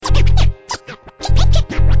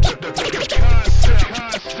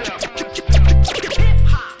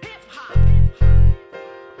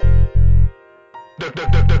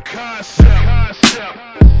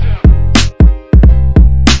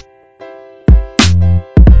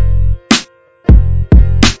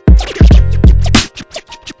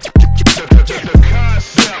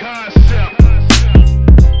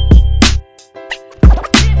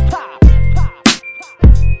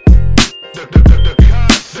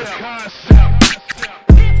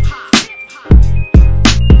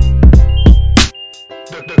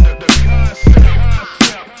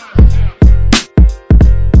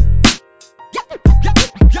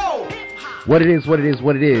What it is, what it is,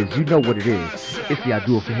 what it is. You know what it is. It's the I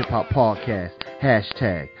Do It for Hip Hop podcast.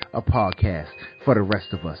 Hashtag a podcast for the rest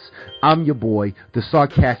of us. I'm your boy, the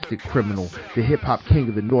sarcastic criminal, the hip hop king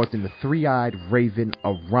of the north, and the three-eyed raven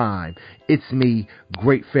of rhyme. It's me,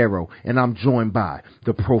 Great Pharaoh, and I'm joined by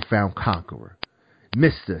the profound conqueror,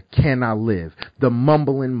 Mr. Can I Live, the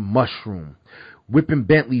mumbling mushroom, whipping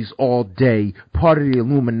Bentleys all day, part of the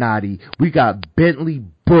Illuminati. We got Bentley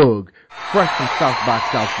Boog, fresh from South by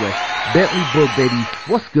Southwest. Bentley Boog, baby.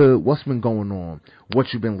 What's good? What's been going on?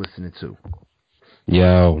 What you been listening to?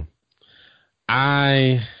 Yo,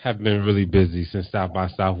 I have been really busy since South by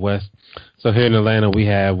Southwest. So here in Atlanta, we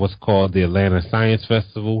have what's called the Atlanta Science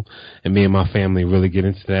Festival, and me and my family really get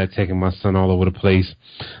into that, taking my son all over the place,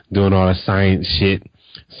 doing all the science shit,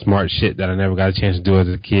 smart shit that I never got a chance to do as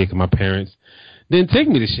a kid because my parents didn't take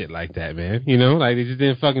me to shit like that, man. You know, like they just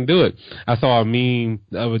didn't fucking do it. I saw a meme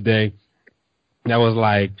the other day that was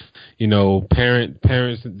like, you know, parents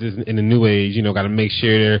in the new age, you know, got to make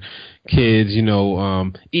sure their kids, you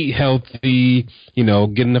know, eat healthy, you know,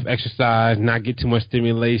 get enough exercise, not get too much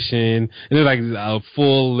stimulation. And there's like a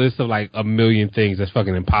full list of like a million things that's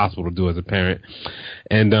fucking impossible to do as a parent.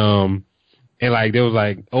 And like there was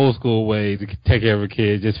like old school ways to take care of a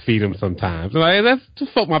kid, just feed them sometimes. And like that's the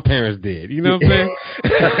fuck my parents did. You know what I'm saying?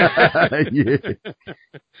 Yeah.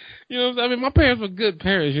 You know what I'm saying? I mean, my parents were good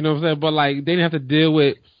parents. You know what I'm saying? But like they didn't have to deal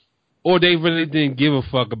with, or they really didn't give a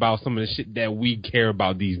fuck about some of the shit that we care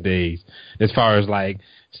about these days, as far as like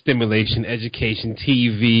stimulation, education,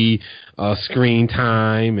 TV, screen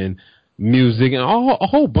time, and music, and a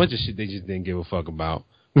whole bunch of shit they just didn't give a fuck about.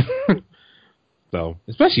 So,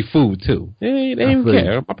 especially food, too. They didn't even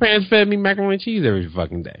care. My parents fed me macaroni and cheese every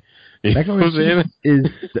fucking day. Macaroni and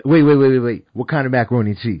cheese is... Wait. What kind of macaroni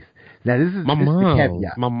and cheese? Now, this is the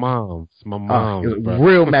caveat. My mom's,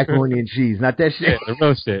 real macaroni and cheese, not that shit. Yeah, the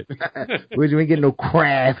real shit. We ain't getting no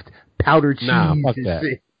Kraft powdered cheese. Nah, fuck and that.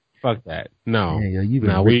 Shit. Fuck that. No. Man, yo,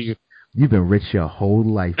 you've been rich your whole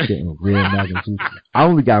life getting real mac and cheese. I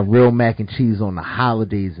only got real mac and cheese on the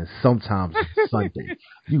holidays and sometimes Sunday.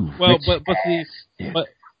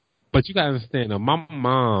 But you gotta understand though, my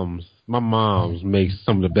mom's makes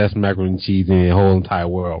some of the best macaroni and cheese in the whole entire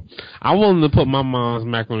world. I'm willing to put my mom's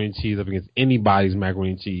macaroni and cheese up against anybody's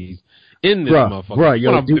macaroni and cheese in this motherfucker.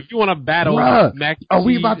 If you want to battle mac and cheese, are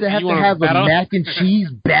we about to have a mac and cheese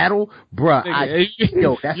battle? Bruh,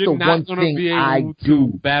 that's the one thing I do.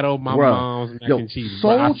 Battle my mom's mac and cheese.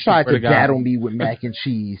 Soul tried to battle me with mac and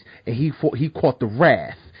cheese, and he caught the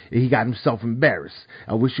wrath. And he got himself embarrassed.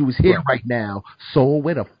 I wish he was here right now. Soul,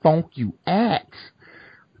 where the funk you at?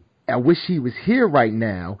 I wish he was here right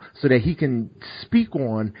now so that he can speak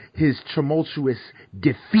on his tumultuous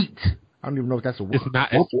defeat. I don't even know if that's a word.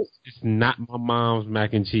 It's not my mom's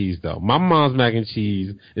mac and cheese, though. My mom's mac and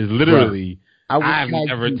cheese is literally... I've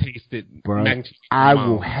never tasted mac and cheese. I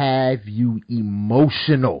will have you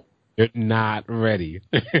emotional. You're not ready.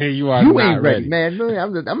 You ain't ready, man.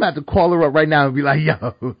 I'm about to call her up right now and be like,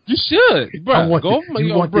 yo. You should, bro. I'm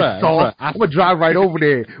going to drive right over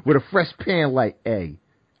there with a fresh pan like, hey,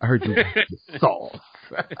 I heard you want the sauce.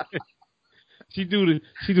 She do it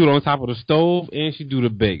on top of the stove and she do the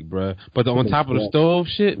bake, bro. But the on top of the stove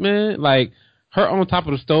shit, man, like her on top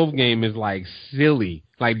of the stove game is like silly,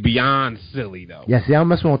 like beyond silly though. Yeah, see, I don't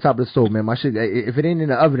mess with on top of the stove, man. My shit, if it ain't in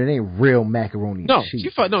the oven, it ain't real macaroni. No, she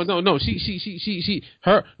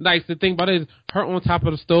her like the thing about it is her on top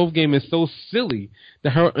of the stove game is so silly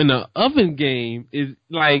that her in the oven game is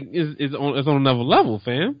like is on another level,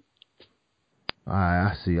 fam. All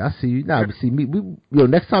right, I see you. Nah, but see me.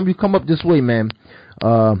 Next time you come up this way, man.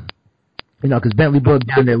 Because Bentley Boog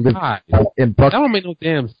down there lives in Buck. That don't make no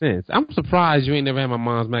damn sense. I'm surprised you ain't never had my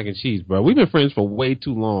mom's mac and cheese, bro. We've been friends for way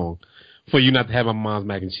too long for you not to have my mom's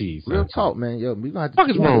mac and cheese. Real talk, man. Yo, we gonna have to, what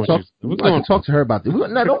the fuck is wrong with you? We're going to talk to her about this. What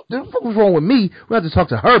was wrong with me? We have to talk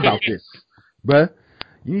to her about this, bruh.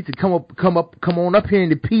 You need to come on up here in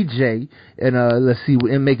the PJ and let's see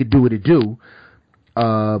and make it do what it do.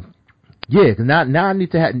 Yeah, cause now I need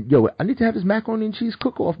to have this macaroni and cheese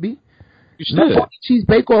cook off, B. You should. Macaroni and cheese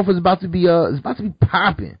bake off is about to be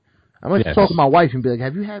popping. I'm going to talk to my wife and be like,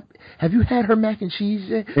 have you had her mac and cheese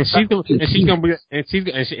yet? And she's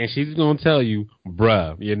gonna tell you,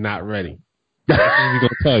 bruh, you're not ready. That's what she's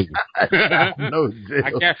gonna tell you. No,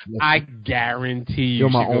 I guarantee you.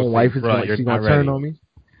 My own wife is gonna turn on me.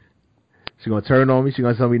 She's gonna turn on me. She's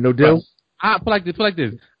gonna tell me no deal. I put like this.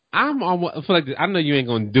 I know you ain't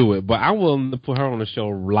gonna do it, but I'm willing to put her on the show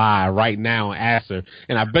live right now and ask her,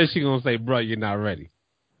 and I bet she's gonna say, "Bro, you're not ready."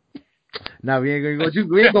 No, we ain't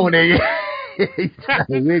going there yet.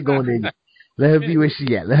 We ain't going there yet. Let her be where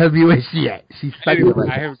she at. Let her be where she at. She's studying right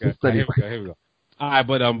now. Here we go. All right,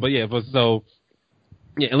 but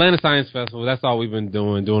Atlanta Science Festival. That's all we've been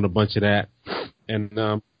doing a bunch of that, and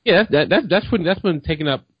that's been taking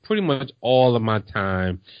up pretty much all of my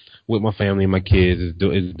time with my family and my kids is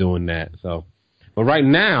doing that. So, but right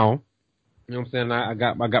now, you know what I'm saying, I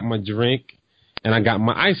got my drink and I got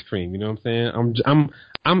my ice cream. You know what I'm saying?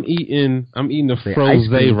 I'm eating the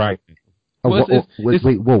frosé right now.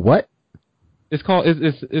 Wait, what? It's called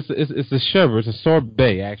it's a sherbet. It's a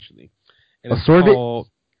sorbet actually. And a sorbet?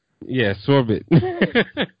 Yeah, sorbet.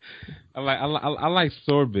 I like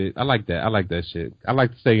sorbet. I like that shit. I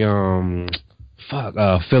like to say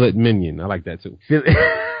filet mignon. I like that too.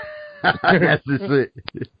 That's just it.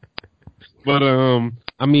 But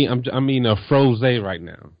I mean a frosé right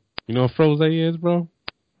now. You know what frosé is, bro?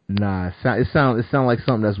 Nah, it sound like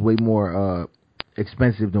something that's way more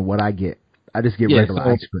expensive than what I get. I just get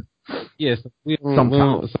regular ice cream. Yes,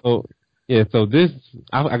 sometimes. So this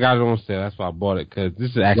I got it on sale. That's why I bought it because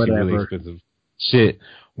this is actually really expensive shit.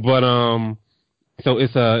 But so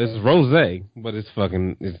it's rosé, but it's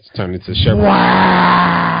turned into sherbet.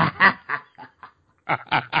 Wow.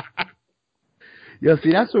 Yo,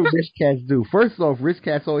 see, that's what rich cats do. First off, rich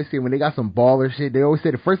cats always say when they got some baller shit, they always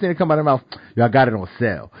say the first thing that come out of their mouth, yo, I got it on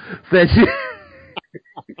sale. So that shit.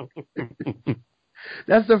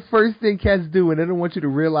 That's the first thing cats do, and they don't want you to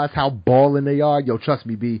realize how balling they are. Yo, trust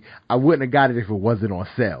me, B, I wouldn't have got it if it wasn't on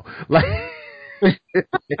sale. Like that's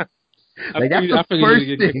the first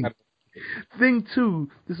thing. Thing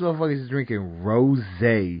two, this motherfucker is drinking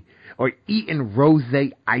rosé or eating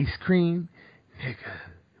rosé ice cream. Nigga,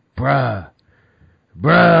 bruh,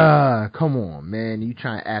 come on, man. You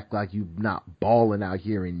trying to act like you not balling out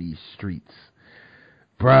here in these streets.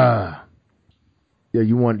 Bruh. Yeah,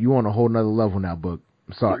 you want a whole nother level now, Book.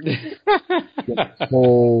 I'm sorry. a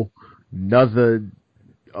whole nother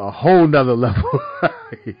level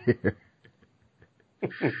here.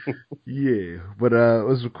 Yeah, but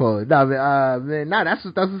what's it called? Nah, man, that's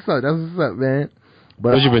what's up. That's what's up, man.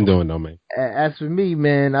 But what you been doing though, man? As for me,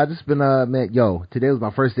 man, I just been man, yo, today was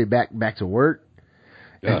my first day back to work.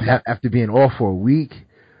 After being off for a week,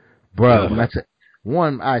 bro.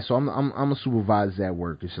 All right, so I'm a supervisor at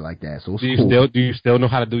work and shit like that. So it's cool. Do you still know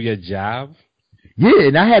how to do your job? Yeah,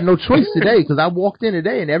 and I had no choice today because I walked in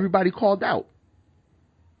today and everybody called out.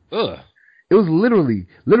 Ugh. It was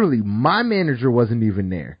literally my manager wasn't even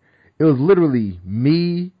there. It was literally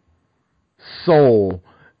me, Soul,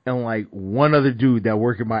 and like one other dude that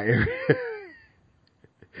worked in my area.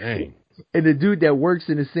 Dang. And the dude that works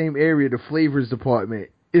in the same area, the flavors department,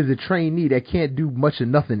 is a trainee that can't do much of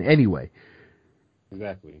nothing anyway.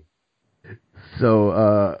 Exactly.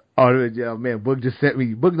 So, man, Book just sent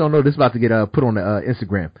me. Book don't know this is about to get put on the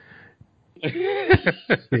Instagram.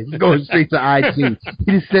 He's going straight to IG.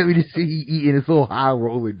 He just sent me to see he eating this little high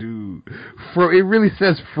roller, dude. It really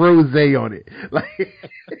says frosé on it. Like,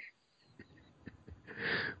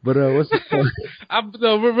 but what's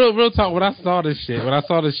the real talk? When I saw this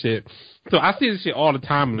shit, so I see this shit all the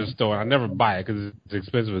time in the store. I never buy it because it's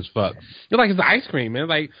expensive as fuck. It's like it's ice cream, man.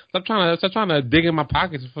 Like stop trying to dig in my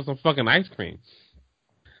pockets for some fucking ice cream.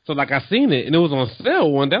 So like I seen it and it was on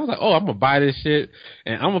sale one day. I was like, oh, I'm gonna buy this shit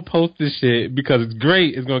and I'm gonna post this shit because it's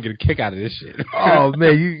great. It's gonna get a kick out of this shit. Oh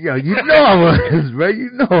man, you know I was, man. You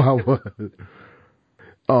know I was.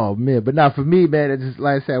 Oh man, but not for me, man. It's just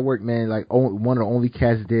like I said at work, man. Like one of the only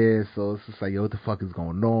cats there, so it's just like, yo, what the fuck is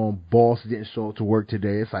going on? Boss didn't show up to work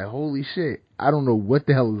today. It's like, holy shit, I don't know what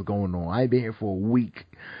the hell is going on. I ain't been here for a week,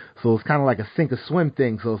 so it's kind of like a sink or swim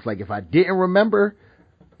thing. So it's like if I didn't remember,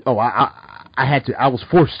 I had to. I was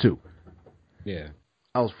forced to. Yeah,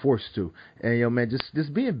 I was forced to. And yo, man,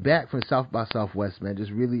 just being back from South by Southwest, man,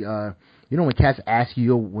 just really, you know, when cats ask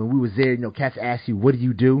you, when we was there, you know, cats ask you, what do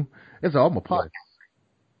you do? It's like, I'm a podcast.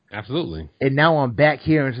 Absolutely. And now I'm back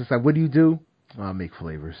here, and it's just like, what do you do? Oh, I make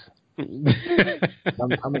flavors. I'm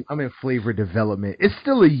in flavor development. It's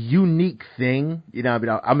still a unique thing, you know. I mean,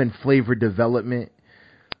 I'm in flavor development,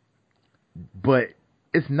 but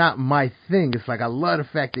it's not my thing. It's like I love the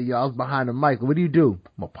fact that I was behind the mic. What do you do?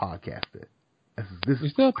 I'm a podcaster. You're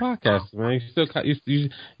still a podcaster, man. You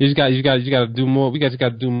just got to do more. We just got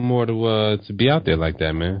to do more to be out there like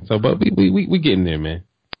that, man. So, but we getting there, man.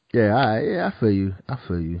 Yeah, I feel you,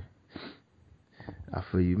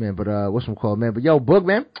 man. But what's some call, man? But yo, Boog,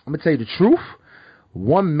 man, I'm gonna tell you the truth.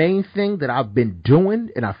 One main thing that I've been doing,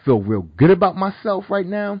 and I feel real good about myself right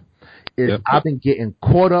now, is I've been getting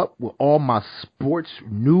caught up with all my sports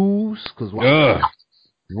news. Cause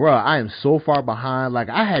Bro, I am so far behind. Like,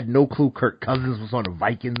 I had no clue Kirk Cousins was on the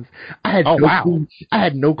Vikings. I had clue. I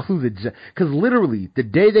had no clue that, because literally the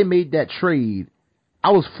day they made that trade,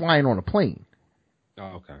 I was flying on a plane.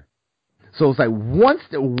 Oh, okay. So it's like once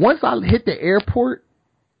I hit the airport,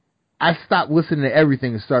 I stopped listening to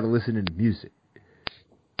everything and started listening to music.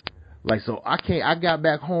 Like, so I got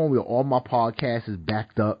back home with all my podcasts is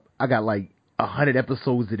backed up. I got like 100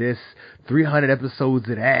 episodes of this, 300 episodes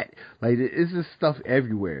of that. Like, it's just stuff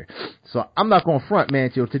everywhere. So I'm not going to front, man.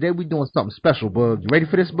 Till today we doing something special, Bug. You ready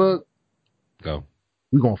for this, Bug? Go.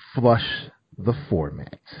 We're going to flush the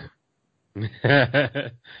format.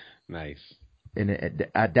 Nice. And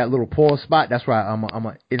at that little pause spot, that's where I'm going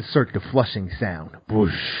to insert the flushing sound.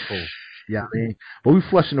 Whoosh. Cool. Yeah, I mean, but we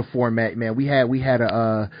flushing the format, man. We had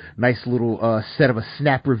a nice little set of a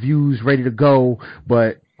snap reviews ready to go,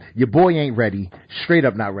 but your boy ain't ready. Straight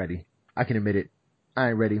up not ready. I can admit it. I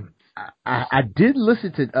ain't ready. I did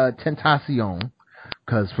listen to Tentacion,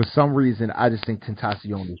 because for some reason I just think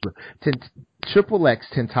Tentacion is Triple X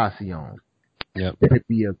Tentacion. Yep. It'd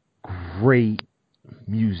be a great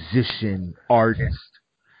musician, artist,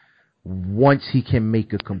 once he can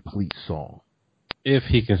make a complete song. If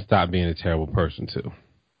he can stop being a terrible person too.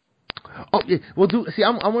 Oh yeah, well,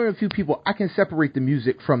 I'm one of the few people I can separate the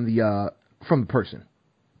music from the person.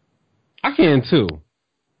 I can too.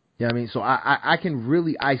 Yeah, I mean, so I can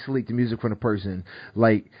really isolate the music from the person.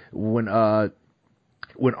 Like when R.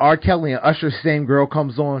 Kelly and Usher's "Same Girl"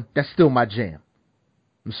 comes on, that's still my jam.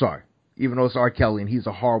 I'm sorry, even though it's R. Kelly and he's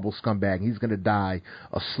a horrible scumbag and he's gonna die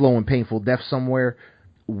a slow and painful death somewhere,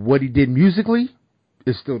 what he did musically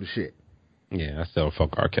is still the shit. Yeah, I still fuck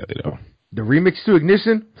R. Kelly though. The remix to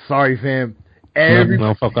 "Ignition," sorry fam.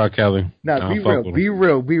 No, fuck R. Kelly. Nah, be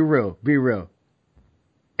real.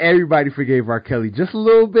 Everybody forgave R. Kelly just a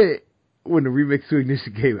little bit when the remix to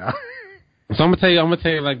 "Ignition" came out. So I'm gonna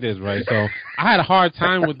tell you like this, right? So I had a hard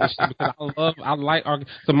time with this shit because I like R.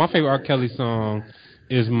 So my favorite R. Kelly song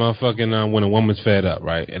is motherfucking "When a Woman's Fed Up,"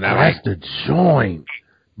 right? And I That's the joint,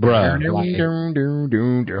 bruh.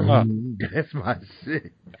 That's my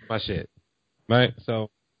shit. That's my shit, right? So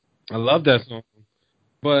I love that song,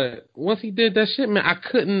 but once he did that shit, man, I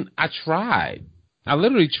couldn't. I tried. I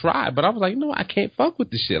literally tried, but I was like, no, I can't fuck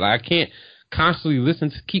with this shit. Like, I can't constantly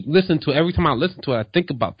keep listening to it. Every time I listen to it, I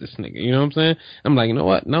think about this nigga. You know what I'm saying? I'm like, you know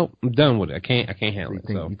what? No, I'm done with it. I can't handle it.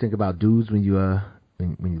 You think about dudes when you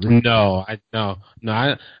when you listen? No, I can't.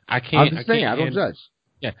 I'm just saying, I don't judge.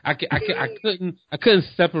 Yeah, I couldn't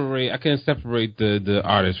separate the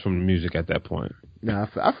artist from the music at that point. No,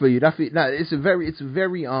 I feel you. It's a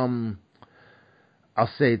very I'll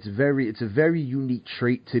say it's a very unique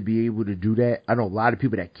trait to be able to do that. I know a lot of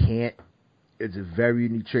people that can't. It's a very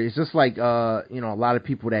unique trait. It's just like a lot of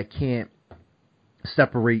people that can't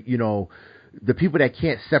separate, the people that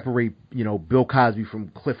can't separate, Bill Cosby from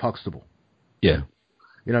Cliff Huxtable. Yeah.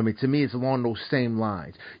 You know what I mean? To me, it's along those same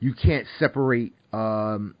lines. You can't separate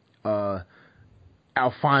Alfonso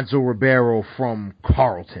Ribeiro from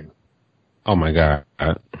Carlton. Oh my God.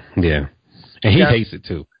 Yeah. And he hates it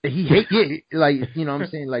too. He hates it, like, you know what I'm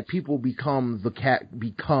saying? Like, people become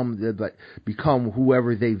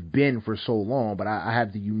whoever they've been for so long, but I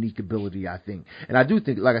have the unique ability, I think. And I do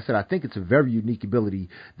think, like I said, I think it's a very unique ability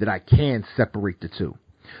that I can separate the two.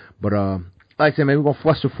 But, like I said, man, we're going to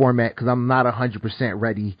flush the format because I'm not 100%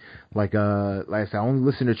 ready. Like I said, I only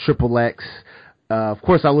listen to Triple X. Of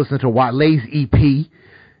course, I listen to Wale's EP. You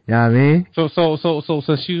know what I mean? So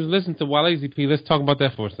since you listened to Wale's EP, let's talk about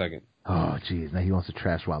that for a second. Oh, jeez. Now he wants to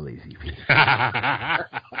trash Wale's EP. I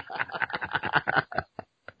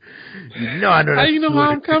know I know that. How you know how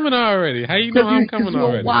I'm coming already? How you know how I'm coming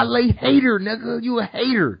already? You're a Wale hater, nigga. You a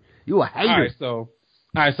hater. You a hater. All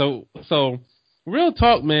right, so real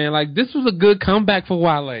talk, man. Like, this was a good comeback for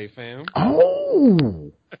Wale, fam.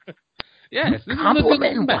 Oh. Yes, this was a good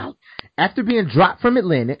comeback. After being dropped from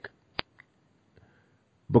Atlantic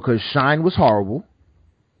because Shine was horrible.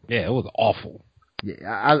 Yeah, it was awful. Yeah,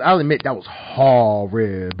 I'll admit that was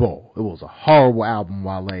horrible. It was a horrible album,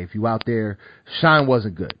 Wale. If you out there, Shine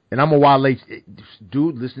wasn't good. And I'm a Wale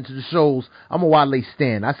dude. Listen to the shows. I'm a Wale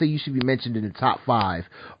stan. I say you should be mentioned in the top 5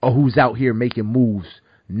 of who's out here making moves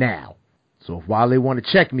now. So if Wale want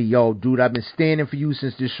to check me, yo, dude, I've been standing for you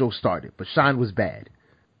since this show started. But Shine was bad.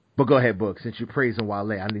 But go ahead, Book. Since you're praising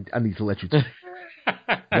Wale, I need to let you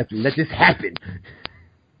let this happen.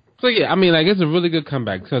 So yeah, I mean, like, it's a really good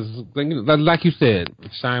comeback because, like you said,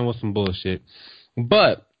 Shine was some bullshit.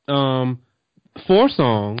 But 4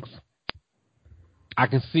 songs, I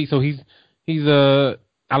can see. So he's I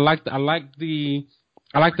like the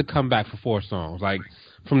comeback for 4 songs. Like,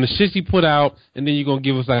 from the shit he put out, and then you're gonna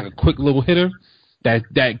give us like a quick little hitter.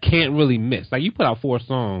 that can't really miss. Like, you put out 4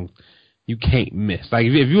 songs, you can't miss. Like,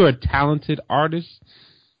 if you're a talented artist,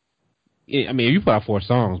 I mean, if you put out 4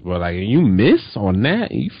 songs, bro, like, and you miss on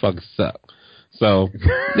that, you fucking suck. So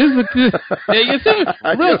this is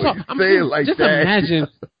real talk. Just imagine.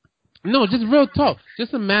 No, just real talk.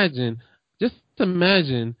 Just imagine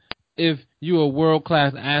if you're a world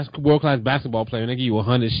class basketball player and they give you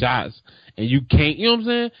 100 shots and you can't. You know what I'm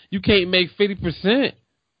saying? You can't make 50%.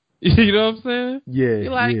 You know what I'm saying? Yeah.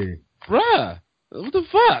 You're like, bruh, what the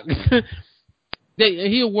fuck? He's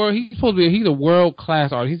supposed to be. He's a world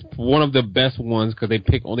class artist. He's one of the best ones because they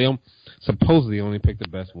supposedly only pick the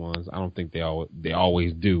best ones. I don't think they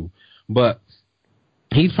always do, but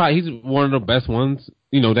he's one of the best ones.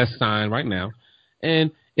 You know, that's signed right now.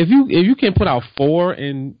 And if you can put out 4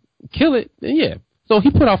 and kill it, then yeah. So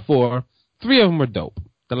he put out 4. 3 of them are dope.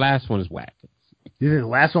 The last one is whack. The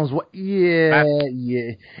last one's what? Yeah.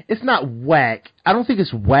 It's not whack. I don't think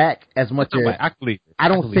it's whack as much as I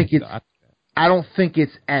don't think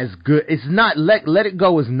it's as good. It's not. Let It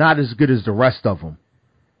Go is not as good as the rest of them.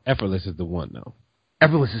 Effortless is the one though.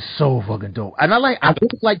 Effortless is so fucking dope, and I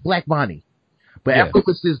really like Black Bonnie, but yeah.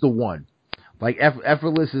 Effortless is the one. Like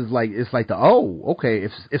Effortless is like, it's like okay.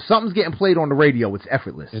 If something's getting played on the radio, it's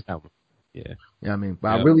Effortless. It's that one. Yeah. You know what I mean? But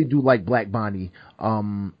I really do like Black Bonnie.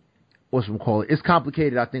 Whatchamacallit? It's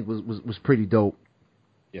Complicated, I think was pretty dope.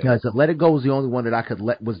 Yeah. So Let It Go was the only one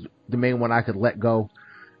that was the main one I could let go.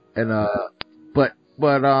 And but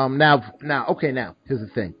now here's the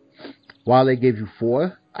thing. While they gave you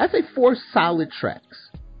 4, I'd say 4 solid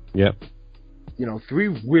tracks. Yep. 3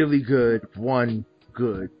 really good, 1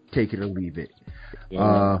 good, take it or leave it.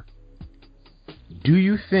 Yeah. Do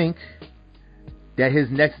you think that his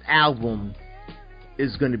next album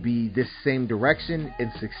is going to be this same direction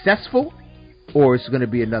and successful, or it's going to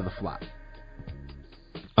be another flop?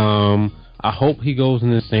 I hope he goes in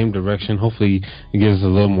the same direction. Hopefully he gives us a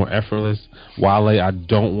little more Effortless. Wale, I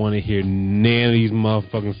don't want to hear none of these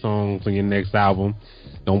motherfucking songs on your next album.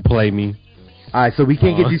 Don't play me. All right, so we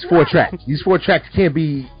can't get these 4 tracks. These 4 tracks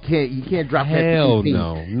you can't drop Hell that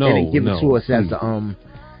no, and then give it to us as the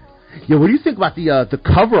Yo, what do you think about the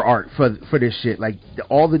cover art for this shit? Like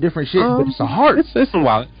all the different shit, but it's a heart. It's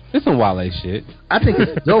some Wale shit. I think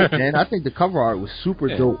it's dope, man. I think the cover art was super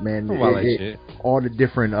dope, man. Shit. All the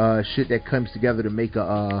different shit that comes together to make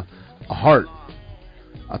a heart.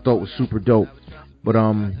 I thought was super dope. But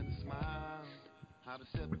man.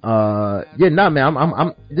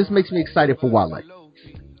 I'm this makes me excited for Wale.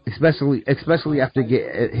 Especially after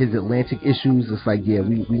his Atlantic issues. It's like, yeah,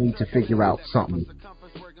 we need to figure out something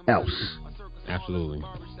else. Absolutely. You know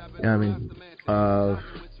what I mean?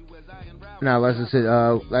 Now, like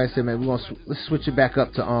I said, man, let's switch it back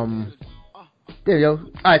up to there you go.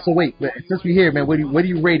 All right, so wait, since we here, man, what are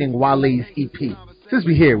you rating Wale's EP? Since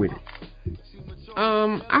we here with it,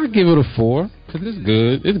 I give it a 4 because it's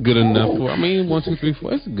good. It's good enough for. I mean, 1, 2, 3,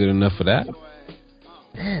 4. It's good enough for that.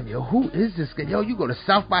 Damn, yo, who is this guy? Yo, you go to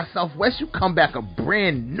South by Southwest, you come back a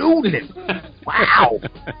brand new nigga. Wow.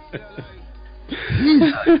 He's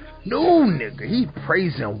a new nigga. He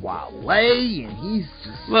praising Wale, and he's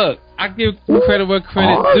just... Look, I give credit where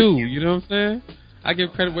credit due. You know what I'm saying? I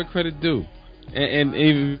give credit where credit due. And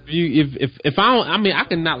if I don't, I mean, I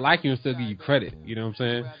can not like you and still give you credit. You know what I'm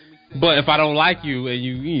saying? But if I don't like you and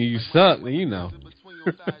you suck, then you know.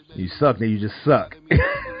 You suck, then you just suck.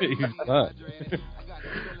 You suck.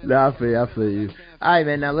 Nah, I feel you. All right,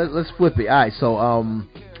 man. Now let's flip it. All right, so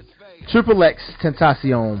Triple X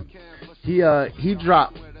Tentacion. He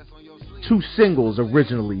dropped 2 singles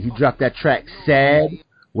originally. He dropped that track Sad,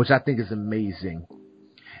 which I think is amazing.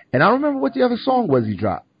 And I don't remember what the other song was he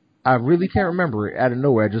dropped. I really can't remember it out of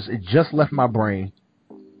nowhere. It just left my brain.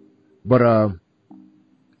 But I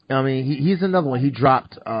mean, he's another one. He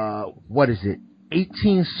dropped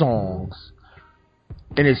 18 songs,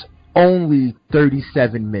 and it's only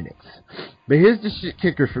 37 minutes. But here's the shit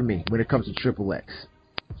kicker for me when it comes to Triple X.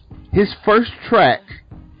 His first track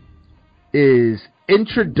is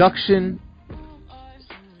Introduction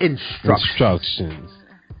Instructions.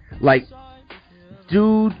 Like,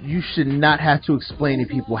 dude, you should not have to explain to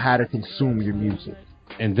people how to consume your music.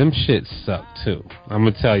 And them shit suck too. I'm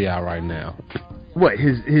gonna tell y'all right now. What,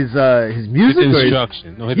 his music? His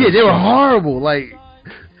instruction. No, they were horrible. Like,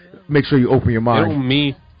 make sure you open your mind. They don't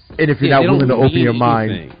mean. And if you're not willing to open your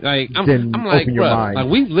mind, like, then I'm like, open your mind. Like,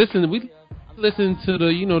 we listen to the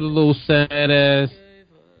the little sad ass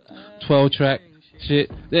 12-track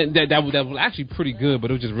shit. That was actually pretty good,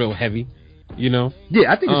 but it was just real heavy, you know.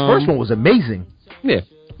 Yeah, I think his first one was amazing. Yeah,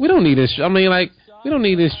 we don't need this. I mean, like, we don't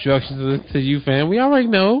need instructions to you, fam. We already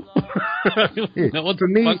know. For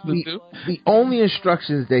me, the only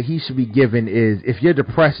instructions that he should be given is if you're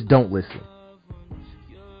depressed, don't listen.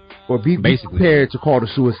 Or be prepared to call the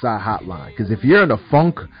suicide hotline. Because if you're in a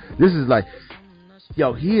funk, this is like,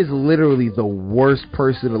 yo, he is literally the worst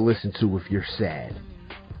person to listen to if you're sad.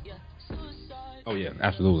 Oh, yeah,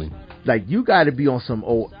 absolutely. Like, you got to be on some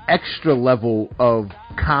old extra level of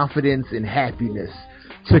confidence and happiness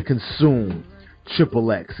to consume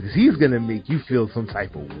Triple X. Because he's going to make you feel some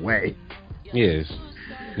type of way. Yes.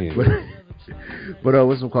 Yeah. But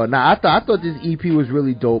what's it called? Now, I thought this EP was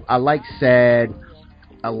really dope. I like Sad.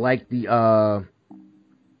 I like the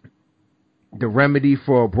Remedy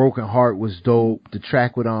for a Broken Heart was dope. The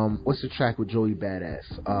track with what's the track with Joey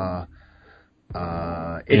Badass?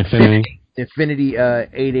 Infinity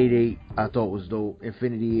 888 I thought was dope.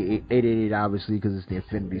 Infinity 888 obviously because it's the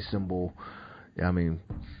infinity symbol. I mean,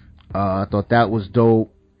 I thought that was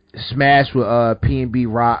dope. Smash with P&B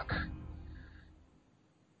Rock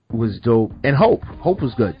was dope, and Hope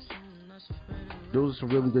was good. Those are some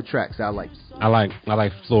really good tracks I like. I like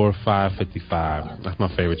Floor 555. That's my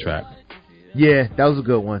favorite track. Yeah, that was a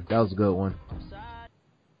good one.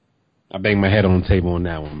 I banged my head on the table on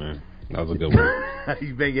that one, man. That was a good one.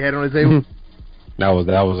 You bang your head on the table? That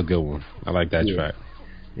was a good one. I like that track.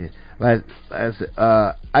 Yeah. Like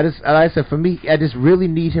I said, for me, I just really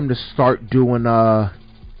need him to start doing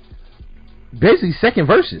basically second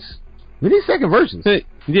verses. We need second verses.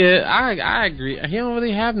 Yeah, I agree. He don't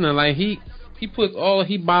really have none. Like he puts all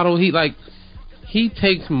he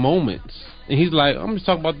takes moments and he's like, I'm just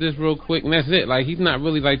talking about this real quick and that's it. Like he's not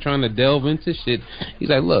really like trying to delve into shit. He's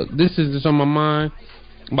like, look, this is just on my mind.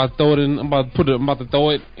 I'm about to throw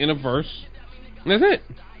it in a verse. And that's it.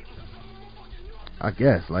 I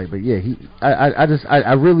guess, like, but yeah,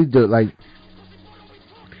 I really do, like,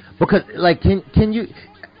 because, like, can you,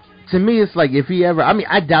 to me, it's like, if he ever, I mean,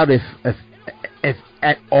 I doubt if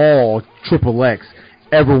at all Triple X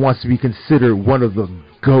ever wants to be considered one of the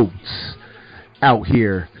GOATs out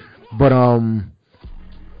here, but,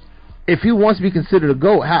 if he wants to be considered a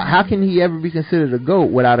GOAT, how can he ever be considered a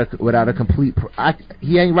GOAT without a complete,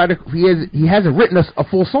 he hasn't written a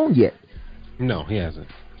full song yet. No, he hasn't.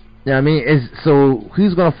 Yeah, I mean, so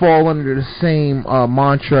he's gonna fall under the same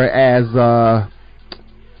mantra as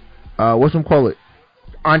whatchamacallit,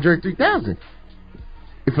 Andre 3000.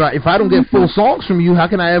 If I don't get full songs from you, how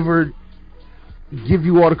can I ever give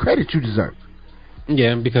you all the credit you deserve?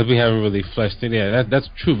 Yeah, because we haven't really fleshed it. Yeah, that's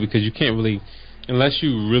true, because you can't really, unless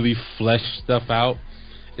you really flesh stuff out,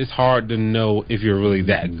 it's hard to know if you're really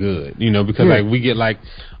that good. You know, because like we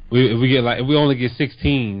if we only get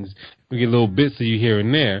 16s. We get little bits of you here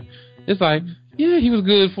and there. It's like, yeah, he was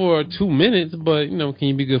good for 2 minutes, but you know, can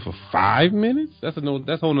you be good for 5 minutes? That's a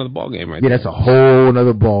whole nother ball game, right? Yeah, that's a whole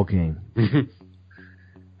nother ball game.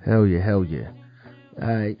 Hell yeah. All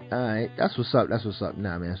right. That's what's up.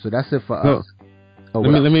 Nah, man. So that's it for us.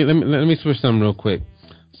 Let me switch something real quick.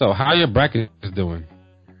 So, how your brackets doing?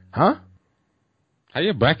 Huh? How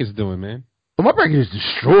your brackets doing, man? Well, my bracket is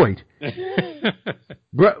destroyed.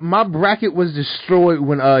 Bro, my bracket was destroyed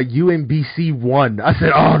when UMBC won. I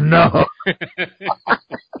said, "Oh no!"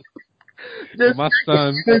 My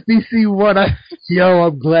son, UMBC won.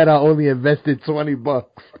 I'm glad I only invested $20.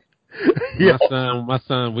 My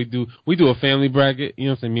son, we do a family bracket. You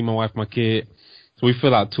know what I'm saying? Me, my wife, my kid. So we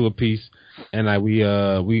fill out 2 apiece, and like we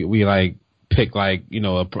like pick like, you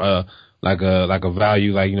know, a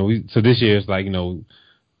value, like, you know, so this year it's like, you know,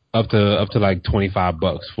 up to like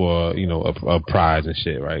 $25 for, you know, a prize and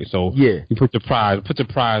shit, right? So yeah, you put the prize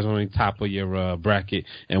on the top of your bracket,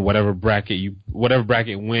 and whatever bracket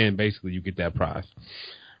win, basically you get that prize,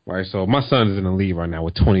 right? So my son is in the lead right now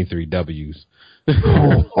with 23 W's. He's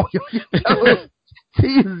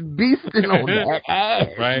beasting on that ass.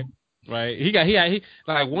 Right. He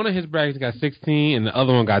like one of his brackets got 16 and the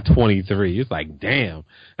other one got 23. It's like, damn.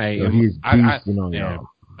 Hey, he's beasting on y'all.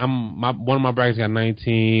 One of my brackets got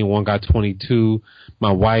 19, one got 22.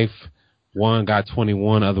 My wife, one got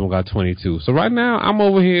 21, the other one got 22. So right now I'm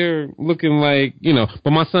over here looking like, you know, but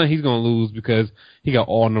my son, he's gonna lose because he got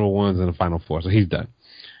all number 1s in the Final Four, so he's done.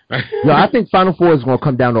 Yo, I think Final Four is gonna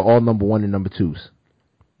come down to all number 1 and number 2s.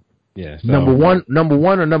 Yeah. So, number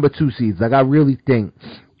one or number 2 seeds. Like, I really think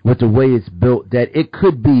with the way it's built that it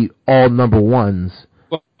could be all number 1s.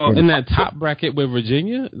 Well, in that top bracket with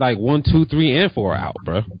Virginia, like 1, 2, 3, and 4 are out,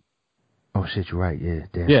 bro. Oh shit, you're right. Yeah,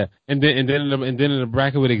 damn. Yeah, and then in the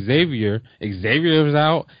bracket with Xavier is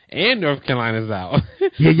out and North Carolina's out.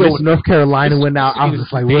 Yeah, North Carolina went out. I was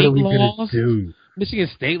just like, what are we gonna do? Michigan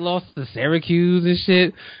State lost to Syracuse and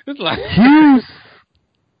shit. It's like Hughes.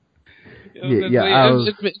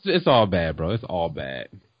 It's all bad, bro. It's all bad.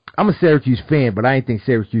 I'm a Syracuse fan, but I didn't think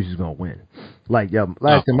Syracuse is gonna win. Like, yo,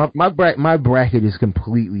 last time my bracket is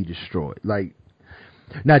completely destroyed. Like,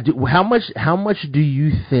 now, how much do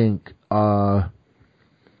you think the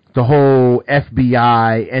whole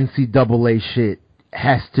FBI NCAA shit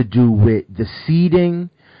has to do with the seeding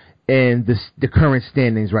and the current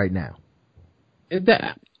standings right now?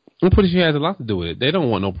 I'm pretty sure it has a lot to do with it. They don't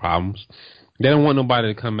want no problems. They don't want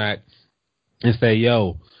nobody to come back and say,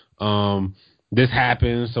 yo, this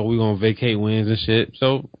happened, so we're going to vacate wins and shit.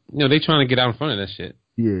 So, they trying to get out in front of that shit.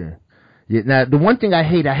 Yeah. Yeah. Now, the one thing I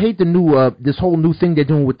hate the new, this whole new thing they're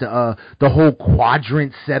doing with the whole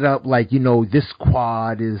quadrant setup. Like, this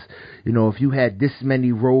quad is, if you had this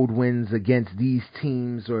many road wins against these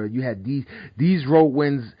teams, or you had these road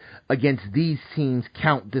wins against these teams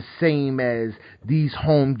count the same as these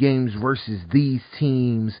home games versus these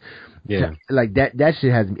teams. Yeah. Like that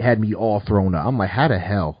shit has had me all thrown up. I'm like, how the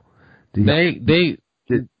hell? They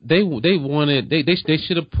wanted they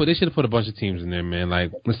should have put a bunch of teams in there, man.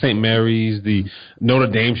 Like the St. Mary's, the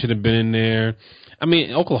Notre Dame should have been in there. I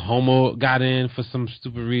mean, Oklahoma got in for some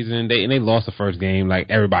stupid reason. They lost the first game, like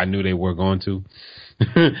everybody knew they were going to.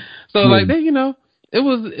 So like it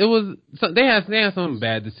was they had some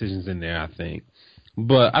bad decisions in there, I think.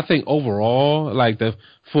 But I think overall, like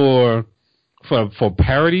for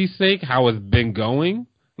parity's sake, how it's been going,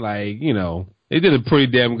 like they did a pretty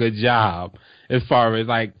damn good job. As far as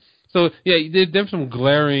there's some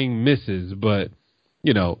glaring misses, but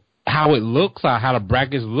how it looks, how the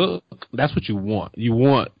brackets look, that's what you want. You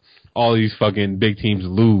want all these fucking big teams to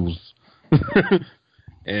lose,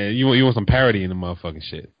 and you want some parity in the motherfucking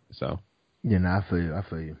shit. So I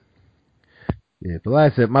feel you. Yeah, but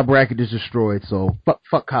like I said, my bracket is destroyed. So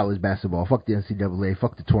fuck college basketball, fuck the NCAA,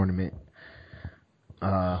 fuck the tournament.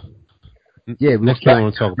 Yeah, next thing I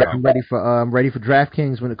want to talk about. I'm ready for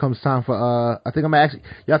DraftKings when it comes time for I think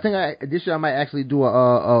this year I might actually do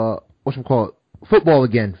a football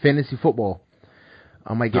again, fantasy football.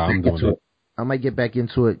 I might get back into it. I might get back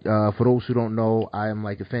into it. For those who don't know, I am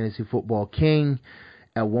like a fantasy football king.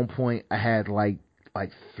 At one point, I had like $3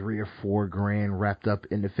 or $4 grand wrapped up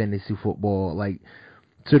in the fantasy football, like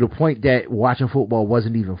to the point that watching football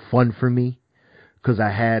wasn't even fun for me. Because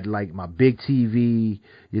I had like my big TV,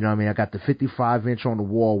 I got the 55-inch on the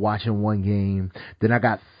wall watching one game. Then I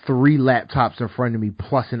got 3 laptops in front of me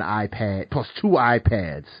plus an iPad, plus 2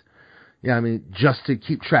 iPads. Just to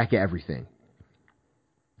keep track of everything.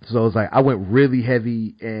 So it's like I went really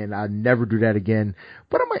heavy, and I never do that again.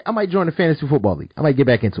 But I might join the fantasy football league. I might get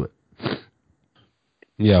back into it.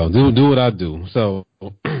 Yo, do what I do. So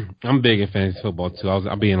I'm big in fantasy football too.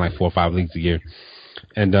 I'll be in like 4 or 5 leagues a year.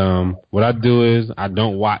 And what I do is I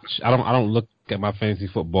don't look at my fantasy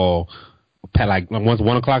football like once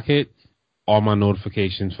 1 o'clock hit, all my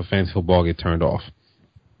notifications for fantasy football get turned off.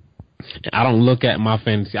 I don't look at my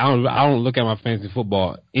fantasy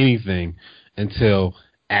football anything until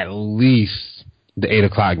at least the 8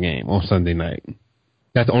 o'clock game on Sunday night.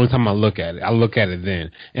 That's the only time I look at it. I look at it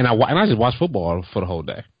then, and I just watch football for the whole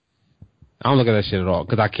day. I don't look at that shit at all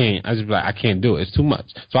because I can't. I just be like, I can't do it. It's too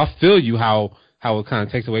much. So I feel you how it kind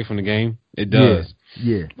of takes away from the game. It does.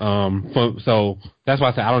 Yeah. So that's why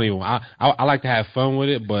I say I don't even. I like to have fun with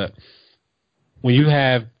it, but when you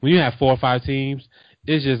have 4 or 5 teams,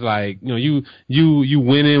 it's just like you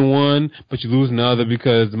win in one, but you lose another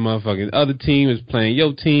because the motherfucking other team is playing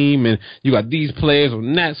your team, and you got these players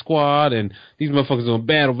on that squad, and these motherfuckers doing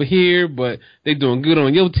bad over here, but they doing good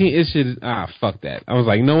on your team. It's shit. Fuck that. I was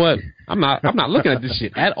like, you know what? I'm not looking at this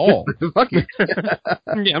shit at all. Yeah,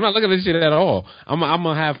 I'm not looking at this shit at all. I'm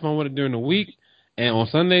gonna have fun with it during the week, and on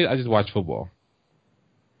Sunday I just watch football.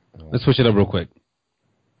 Let's switch it up real quick.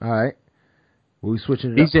 All right. We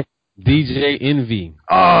switching it up. DJ Envy.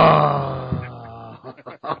 Oh.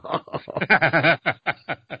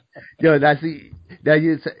 Yo,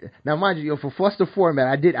 now mind you, for Fluster format,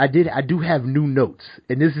 I do have new notes,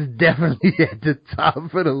 and this is definitely at the top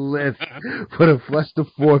of the list for the Fluster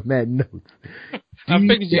format notes. I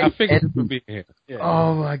figured you would be here. Yeah.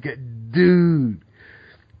 Oh my god, dude.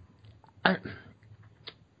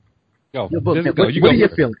 Go. What are your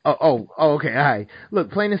feelings? Oh, okay, all right. Look,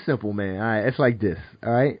 plain and simple, man. All right, it's like this,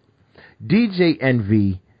 all right? DJ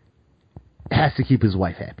Envy has to keep his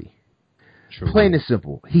wife happy. True. Plain and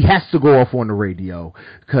simple. He has to go off on the radio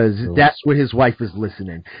because that's where his wife is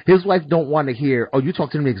listening. His wife don't want to hear, oh, you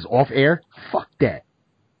talk to them niggas off air? Fuck that.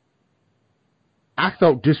 I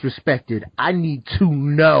felt disrespected. I need to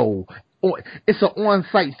know. It's an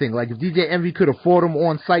on-site thing. Like, if DJ Envy could afford him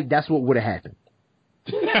on-site, that's what would have happened.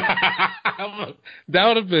 That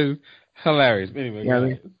would have been Hilarious.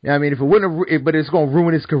 Anyway, Yeah, I mean, if it wouldn't, but it's gonna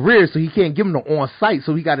ruin his career, so he can't give him the on site,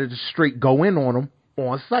 so he got to just straight go in on him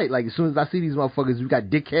on site. Like as soon as I see these motherfuckers, we got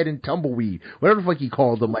dickhead and tumbleweed, whatever the fuck he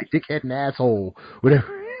called them, like dickhead and asshole,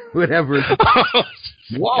 whatever, whatever.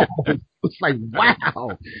 Whoa, it's like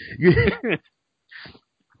wow.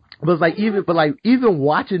 But it's like even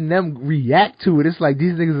watching them react to it, it's like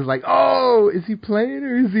these niggas is like, oh, is he playing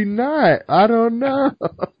or is he not? I don't know.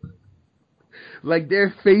 Like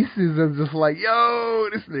their faces are just like, yo,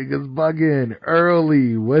 this nigga's bugging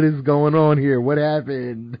early. What is going on here? What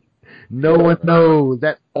happened? No one knows.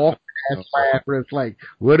 That awkward ass laugh where it's like,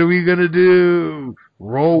 what are we gonna do?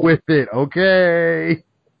 Roll with it, okay?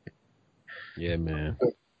 Yeah, man.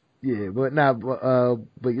 Yeah, but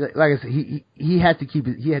like I said, he had to keep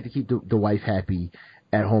the wife happy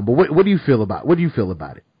at home. But what do you feel about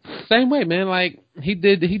it? Same way, man. Like he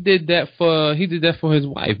did that for his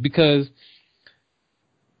wife because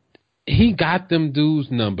he got them dudes'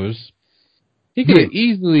 numbers. He could have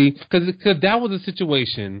easily, because that was a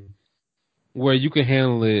situation where you could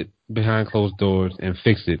handle it behind closed doors and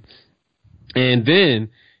fix it. And then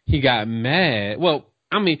he got mad. Well,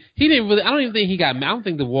 I mean, he didn't really. I don't even think he got mad. I don't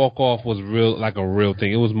think the walk off was a real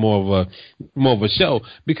thing. It was more of a show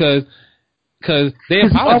because they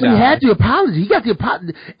apologized. He already had the apology. He got the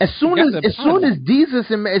apology as soon as Jesus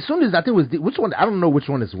and as soon as I think it was which one. I don't know which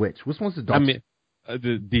one is which. Which one's the dog? I mean,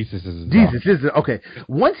 Jesus is okay.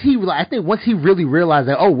 Once he really realized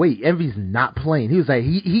that, oh wait, Envy's not playing. He was like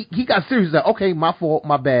he got serious. He was like, okay, my fault,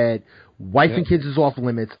 my bad. Wife and kids is off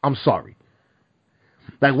limits. I'm sorry.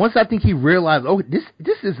 Like once I think he realized, oh, this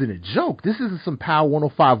isn't a joke. This isn't some Power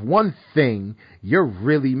 105.1 thing. You're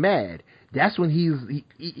really mad. That's when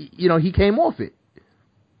he came off it.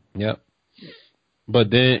 Yep.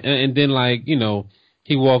 But then like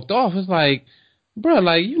he walked off. It's like, bro,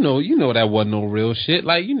 like you know that wasn't no real shit.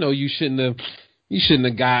 Like you shouldn't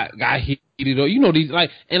have got heated or these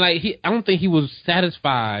like and like I don't think he was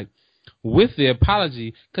satisfied with the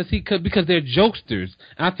apology because they're jokesters.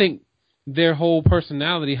 And I think their whole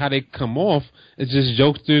personality, how they come off, is just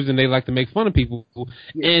jokesters and they like to make fun of people.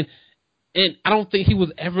 Yeah. And I don't think he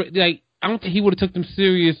was ever like. I don't think he would have took them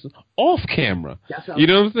serious off camera. You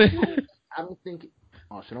know what I'm saying? I don't think.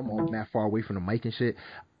 Oh shit! I'm all that far away from the mic and shit.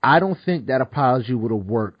 I don't think that apology would have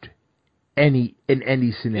worked in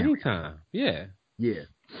any scenario. Anytime, yeah. He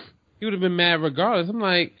would have been mad regardless. I'm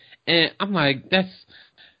like that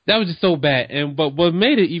was just so bad. But what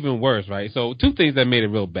made it even worse, right? So two things that made it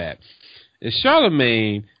real bad is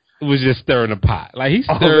Charlemagne was just stirring the pot. Like he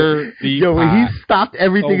stirred the pot. When he stopped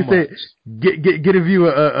everything and said, "Get a view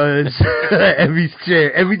of Envy's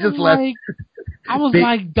chair," Envy just left. I was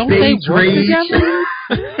like, "Don't they work together?"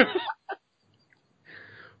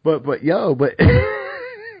 but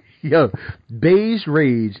beige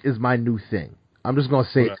rage is my new thing. I'm just gonna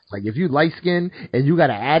say it. Like if you light skinned and you got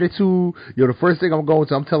an attitude, the first thing I'm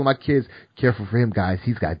telling my kids, careful for him, guys.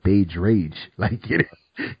 He's got beige rage. Like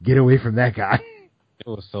get away from that guy. It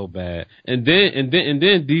was so bad. And then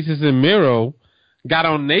Desus and Mero got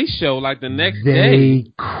on their show like the next day.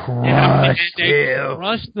 They crushed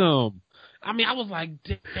them. I mean, I was like,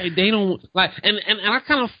 they don't like, and I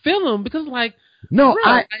kind of feel them because like. No,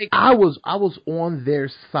 I was on their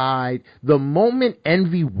side. The moment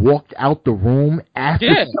Envy walked out the room after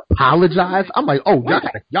he apologized, I'm like, oh,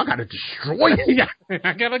 y'all gotta destroy him.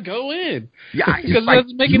 I gotta go in. Yeah, because it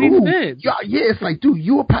doesn't make any sense. Yeah, it's like, dude,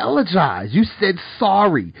 you apologized. You said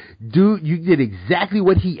sorry. Dude, you did exactly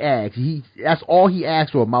what he asked. That's all he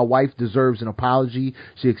asked for. My wife deserves an apology.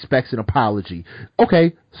 She expects an apology.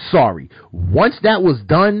 Okay, sorry. Once that was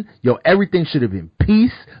done, everything should have been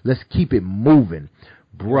peace. Let's keep it moving.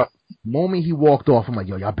 Bruh, the moment he walked off, I'm like,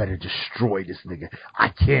 y'all better destroy this nigga. I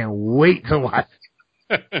can't wait to watch.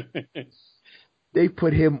 They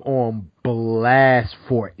put him on blast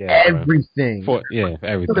for everything. For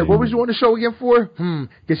everything. Like, what was you on the show again for?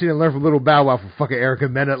 Guess you didn't learn from Little Bow Wow for fucking Erica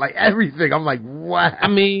Mena. Like everything. I'm like, what? I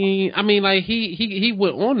mean, like he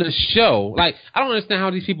went on the show. Like I don't understand how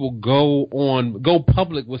these people go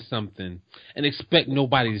public with something and expect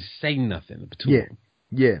nobody to say nothing to them.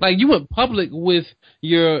 Yeah. Like you went public with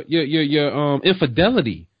your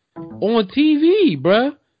infidelity on TV,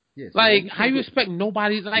 bruh. Yeah, so like how you expect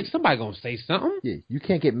nobody? Like somebody gonna say something? Yeah, you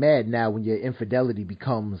can't get mad now when your infidelity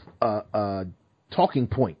becomes a talking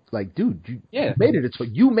point. Like, dude, you made it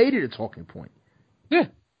a talking point. Yeah.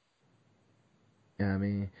 You know what I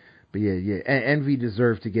mean? But yeah. And Envy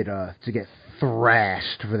deserved to get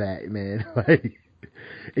thrashed for that, man. Like,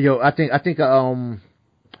 I think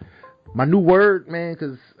my new word, man,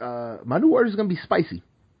 because my new word is gonna be spicy.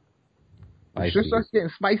 It sure starts getting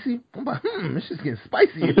spicy. I'm like, it's just getting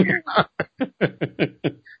spicy in here.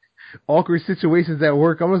 Awkward situations at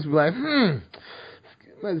work. I must be like,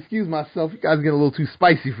 excuse myself. You guys are getting a little too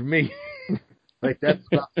spicy for me. Like, that's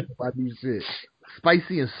my new shit.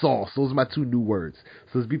 Spicy and sauce. Those are my 2 new words.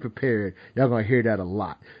 So let's be prepared. Y'all gonna hear that a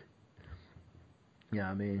lot. Yeah,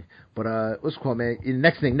 I mean, but what's it called, man?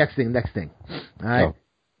 Next thing. All right, Oh.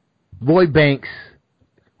 Lloyd Banks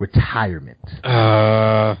retirement.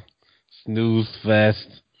 Snooze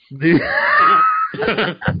fest.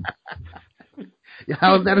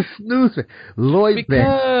 How's that a snooze? Lloyd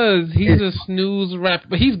because Banks he's a snooze rapper,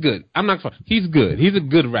 but he's good. I'm not. He's good. He's a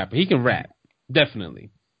good rapper. He can rap,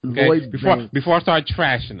 definitely. Okay? Lloyd Banks. Before I start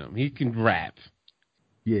trashing him, he can rap.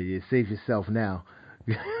 Yeah. Save yourself now.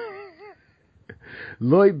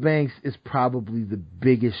 Lloyd Banks is probably the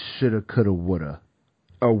biggest shoulda, coulda, woulda,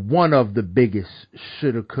 or one of the biggest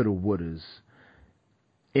shoulda, coulda, wouldas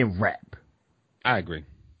in rap. I agree.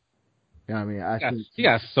 You know what I mean? I think he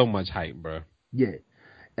got so much hype, bro. Yeah.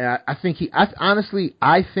 And I think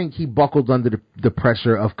I think he buckled under the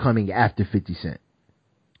pressure of coming after 50 Cent.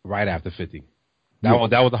 Right after 50. That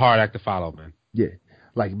was a hard act to follow, man. Yeah.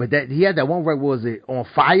 Like, but he had that one right, what was it, On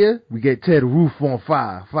Fire? We get Tear the Roof on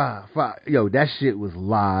Fire, fire. Yo, that shit was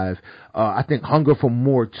live. I think Hunger for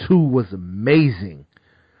More 2 was amazing.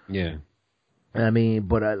 Yeah. I mean,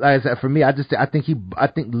 but like I said, for me, I think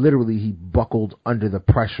literally he buckled under the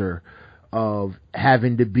pressure of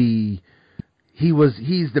having to be.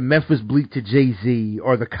 He's the Memphis Bleak to Jay-Z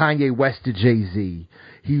or the Kanye West to Jay-Z.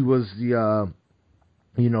 He was the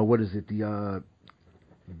the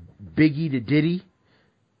Biggie to Diddy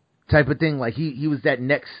type of thing. Like he was the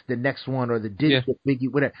next one, or the Diddy to Biggie,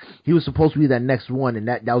 whatever. He was supposed to be that next one, and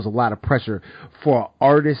that was a lot of pressure for an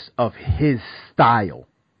artist of his style.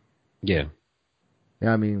 Yeah. You know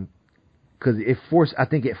what I mean? Because it forced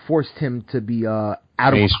him to be out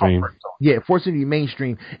of mainstream. comfort zone. Yeah, it forced him to be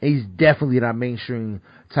mainstream, and he's definitely not a mainstream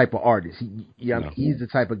type of artist. He's the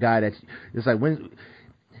type of guy that's, it's like when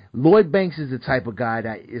Lloyd Banks is the type of guy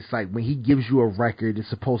that it's like when he gives you a record, it's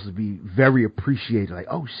supposed to be very appreciated. Like,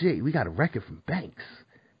 oh shit, we got a record from Banks.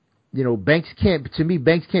 You know, Banks can't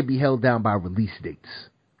be held down by release dates.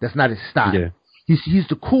 That's not his style. Yeah. He's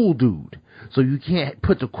the cool dude. So you can't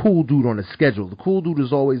put the cool dude on the schedule. The cool dude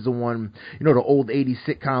is always the one, the old 80s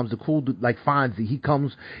sitcoms, the cool dude like Fonzie. He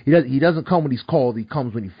doesn't come when he's called, he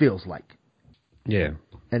comes when he feels like. Yeah.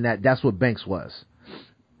 And that's what Banks was.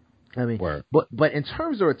 I mean, Word. but in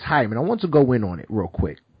terms of retirement, I want to go in on it real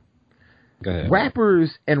quick. Go ahead.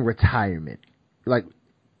 Rappers and retirement. Like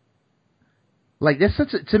that's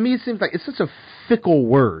to me it seems like it's such a fickle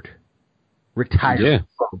word. Retirement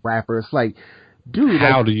for a rapper. It's like, dude,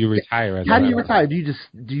 how do you retire as a rapper? How do you retire? Do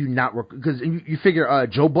you not work? Because you figure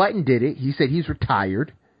Joe Button did it. He said he's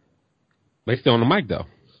retired. But he's still on the mic though.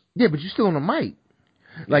 Yeah, but you're still on the mic.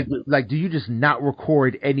 Like, do you just not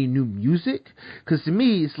record any new music? Because to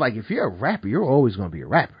me, it's like if you're a rapper, you're always going to be a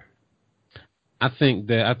rapper. I think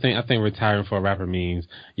retiring for a rapper means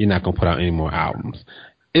you're not going to put out any more albums.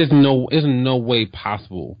 There's no way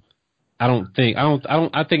possible. I think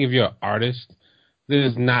if you're an artist,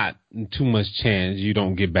 there's not too much chance you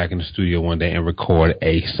don't get back in the studio one day and record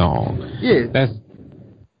a song. Yeah, that's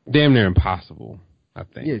damn near impossible. I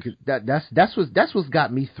think. Yeah, cause that's what's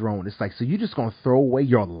got me thrown. It's like, so you just gonna throw away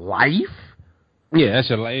your life? Yeah, that's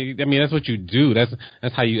your life. I mean, that's what you do. That's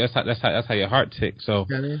how your heart ticks. So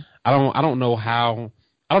I don't know how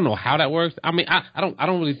that works. I mean, I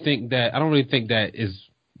don't really think that is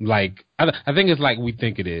like, I think it's like we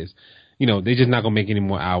think it is. They're just not gonna make any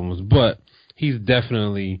more albums, but he's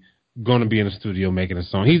definitely gonna be in the studio making a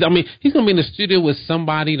song. He's gonna be in the studio with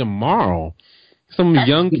somebody tomorrow, some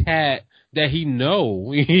young cat that he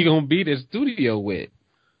gonna be in the studio with.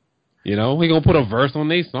 He gonna put a verse on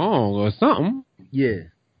their song or something. Yeah,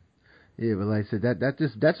 but like I said, that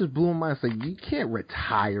just blew my mind. It's like, you can't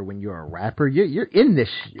retire when you're a rapper. You're in this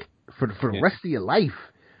shit for the rest of your life.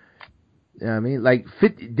 You know what I mean? Like,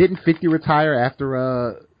 didn't 50 retire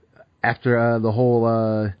after the whole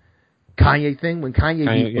Kanye thing? When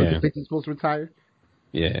Kanye was 50 supposed to retire?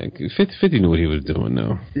 Yeah, 50 knew what he was doing,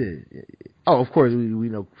 though. Yeah. Oh, of course, we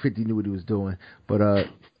know 50 knew what he was doing. But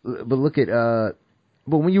look at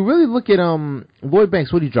but when you really look at Lloyd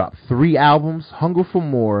Banks, what did he drop? 3 albums: Hunger for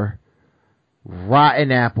More,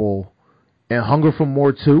 Rotten Apple, and Hunger for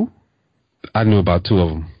More 2. I knew about 2 of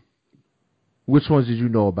them. Which ones did you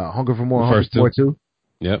know about? Hunger for More, Hunger for More 2?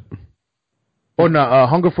 Yep. Oh no,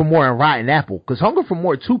 Hunger for More and Rotten Apple, because Hunger for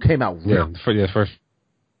More 2 came out. First.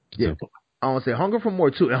 Yeah, I want to say Hunger for More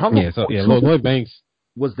 2, and Hunger for More 2 Lloyd Banks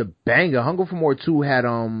was the banger. Hunger for More 2 had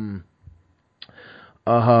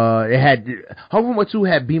It had Hunger for More 2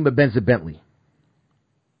 had Beamer Benza Bentley.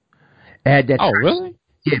 It had that. Oh, really?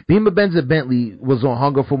 Yeah, Beamer Benza Bentley was on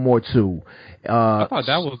Hunger for More 2. I thought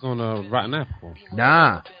that was on Rotten Apple.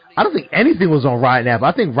 Nah, I don't think anything was on Rotten Apple.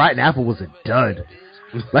 I think Rotten Apple was a dud.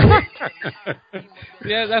 Like,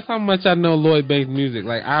 yeah, that's how much I know Lloyd Banks music.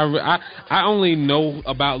 Like I only know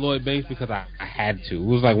about Lloyd Banks because I had to. It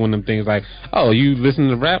was like one of them things like, oh, you listen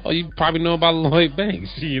to rap? Oh, you probably know about Lloyd Banks,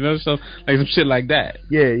 you know, so like some shit like that.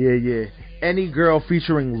 Yeah. Any Girl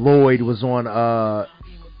featuring Lloyd was on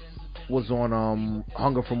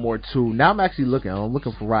Hunger for More 2. Now I'm actually looking. I'm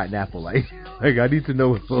looking for Rotten Apple. Like I need to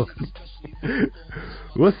know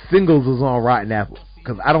what singles was on Rotten Apple.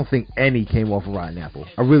 Because I don't think any came off of Rotten Apple.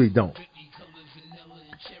 I really don't.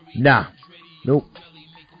 Nah. Nope.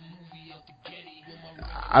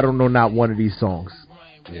 I don't know not one of these songs.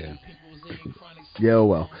 Yeah. Yeah,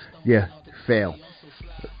 well. Yeah, fail.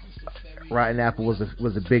 Rotten Apple was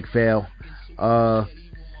a big fail. But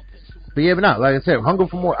yeah, but not. Like I said, Hunger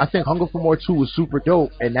for More. I think Hunger for More 2 was super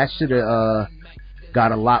dope. And that should have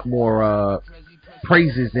got a lot more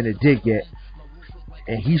praises than it did get.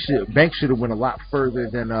 And Banks should have went a lot further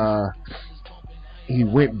than he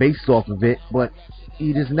went based off of it, but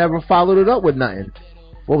he just never followed it up with nothing.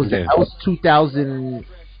 What was that? That was 2000.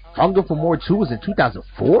 Hunger for More 2 was in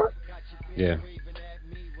 2004? Yeah.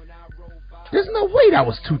 There's no way that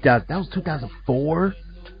was 2000. That was 2004?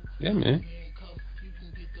 Yeah, man.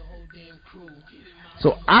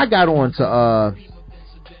 So I got on to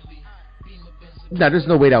no, there's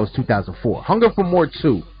no way that was 2004. Hunger for More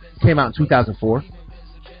 2 came out in 2004.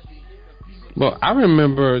 Well, I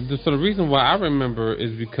remember. So the reason why I remember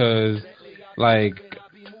is because, like,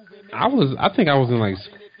 I think I was in like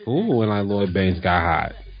school when like Lloyd Banks got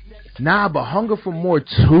hot. Nah, but Hunger for More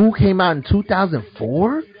 2 came out in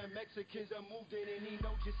 2004.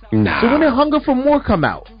 Nah. So when did Hunger for More come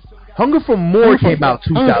out? Hunger for More came out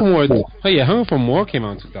 2004. Oh yeah, Hunger for More came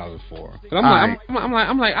out in 2004.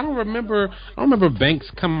 I'm like I don't remember Banks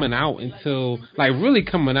coming out until like really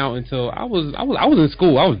coming out until I was in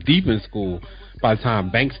school. I was deep in school by the time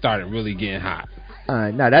Banks started really getting hot.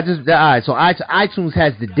 Alright, alright. So iTunes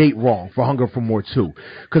has the date wrong for Hunger for More 2,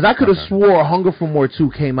 because I could have swore Hunger for More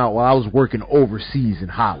 2 came out while I was working overseas in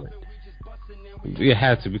Holland. It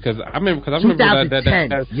had to, because I remember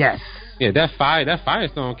that yes. Yeah, that fire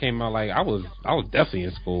song came out like I was definitely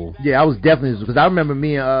in school. Yeah, I was definitely in school, because I remember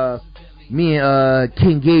me and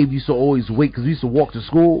King Gabe used to always wait because we used to walk to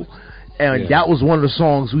school, and that was one of the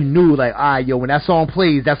songs we knew, like, all right, yo, when that song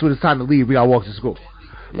plays, that's when it's time to leave. We gotta walk to school.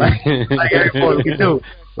 Like everybody we can do.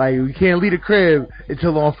 Like, we can't leave the crib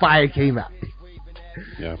until On Fire came out.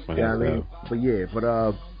 Yeah, funny. I mean?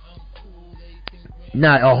 But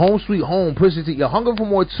now, Home Sweet Home, Pusha T, Hunger for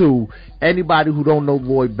More 2. Anybody who don't know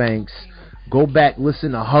Lloyd Banks, go back,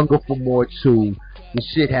 listen to Hunger for More 2. The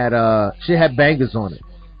shit had bangers on it,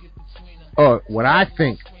 or what I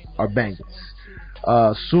think are bangers.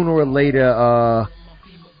 Sooner or Later,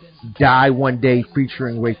 Die One Day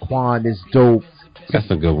featuring Raekwon is dope. That's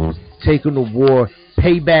a good one. Taking the War,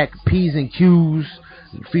 Payback, P's and Q's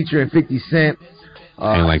featuring 50 Cent.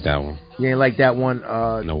 I ain't like that one. You ain't like that one?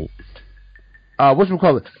 No.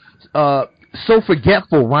 Whatchamacallit? So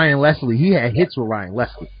Forgetful, Ryan Leslie. He had hits with Ryan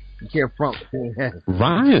Leslie. You can't front.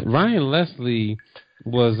 Ryan Leslie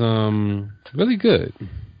was really good.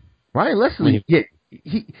 Ryan Leslie,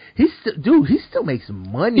 he still makes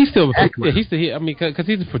money. He still, I mean, because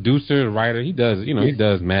he's a producer, a writer. He does, he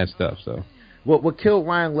does mad stuff. So what killed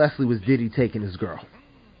Ryan Leslie was Diddy taking his girl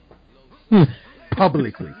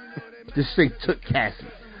publicly. Just straight took Cassie.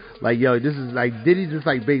 Like, yo, this is like Diddy just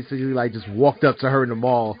like basically like just walked up to her in the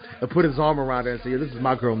mall and put his arm around her and said, yo, this is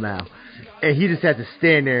my girl now. And he just had to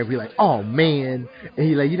stand there and be like, oh man. And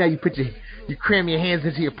he like, you cram your hands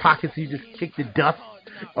into your pockets and you just kick the dust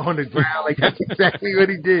on the ground. Like, that's exactly what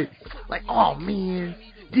he did. Like, oh man,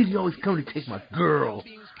 Diddy always come to take my girl.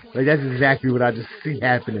 Like, that's exactly what I just see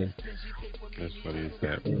happening. That's funny as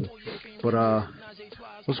happening. But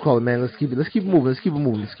let's call it, man. Let's keep it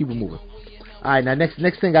moving. All right, now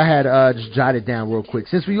next thing I had just jotted down real quick.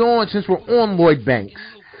 Since we're on Lloyd Banks,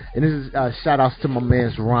 and this is shout outs to my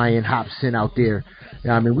man Ryan Hobson out there. You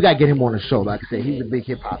know what I mean, we gotta get him on the show. Like I said, he's a big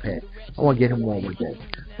hip hop head. I want to get him on with that.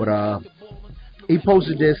 But he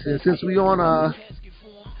posted this, and since we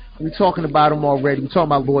talking about him already. We talking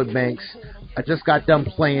about Lloyd Banks. I just got done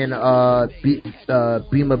playing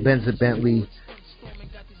Beamer Benza Bentley.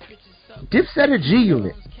 Dipset or G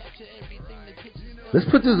Unit? Let's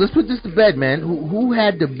put this to bed, man. Who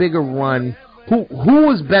had the bigger run? Who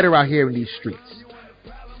was better out here in these streets?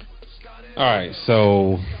 All right,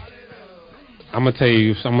 so I'm gonna tell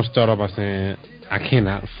you. I'm gonna start off by saying I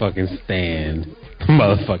cannot fucking stand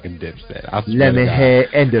motherfucking Dipset. Lemonhead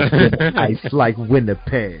and the ice like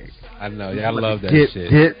Winnipeg. I know, y'all love that shit.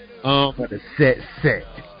 Dip, for the set.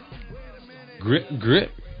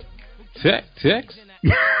 Grip, text.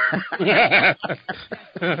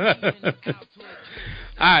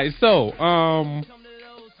 Alright, so,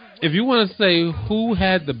 if you want to say who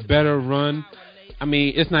had the better run, I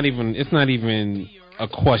mean, it's not even a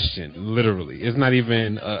question, literally. It's not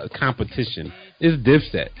even a competition. It's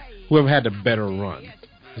Dipset. Whoever had the better run.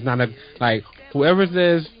 It's not like whoever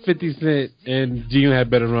says 50 Cent and G-Unit had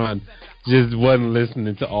better run just wasn't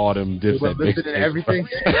listening to all them Dipset. Listening to everything.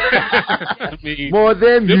 I mean, more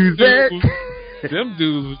than music. Them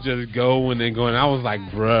dudes was just going and going. I was like,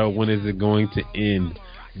 bruh, when is it going to end?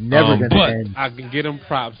 Never gonna end. I can get them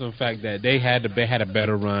props on the fact that they had a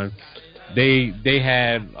better run. They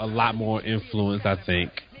had a lot more influence, I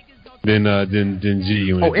think, than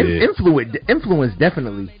G-Unit did. Influence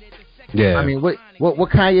definitely. Yeah. I mean, what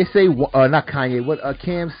Kanye say? Not Kanye. What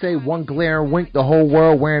Cam say? One glare and wink, the whole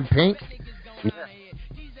world wearing pink.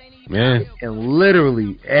 Man. And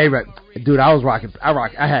literally, dude, I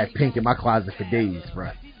had pink in my closet for days,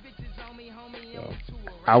 bro. So,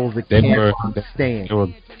 I was a Cam stan.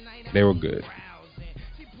 They were good.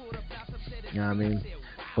 You know what I mean?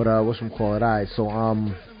 But whatchamacallit? Alright, so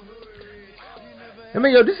I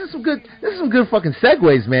mean, yo, this is some good fucking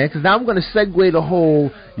segues, man. Because now I'm gonna segue the whole,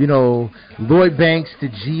 Lloyd Banks to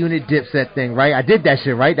G-Unit Dipset thing, right? I did that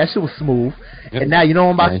shit, right? That shit was smooth. Yep. And now you know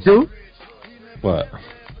what I'm about to do? What?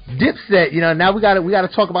 Dipset. Now we gotta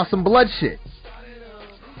talk about some blood shit.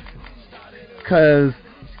 Cause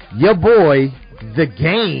your boy, The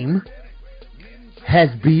Game, has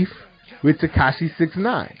beef with Tekashi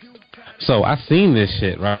 6ix9ine. So I seen this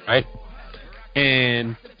shit, right?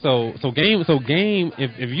 And so Game,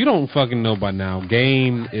 if you don't fucking know by now,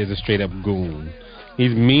 Game is a straight up goon.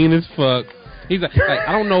 He's mean as fuck. He's like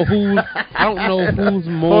I don't know who's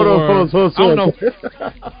more. Hold on. I don't know.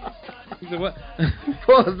 He said what?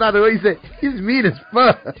 That's not the way he said. He's mean as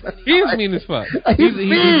fuck. He's mean as fuck. He's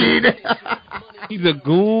mean. He's a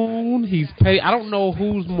goon. He's petty. I don't know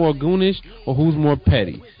who's more goonish or who's more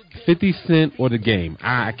petty. 50 Cent or The Game.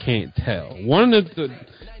 I can't tell. One of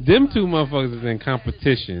them two motherfuckers is in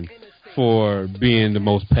competition for being the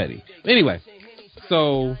most petty. Anyway,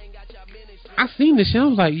 so I seen this shit. I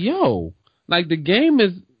was like, yo, like The Game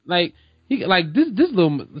is like this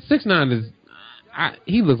little 6ix9ine is.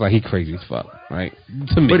 He looks like he crazy as fuck, right?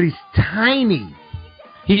 To me, but he's tiny.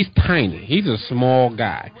 He's tiny. He's a small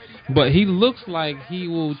guy, but he looks like he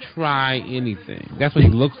will try anything. That's what he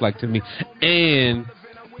looks like to me. And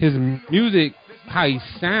his music, how he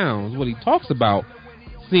sounds, what he talks about,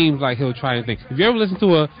 seems like he'll try anything. If you ever listen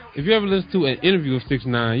to an interview of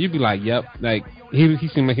 6ix9ine, you'd be like, yep, like he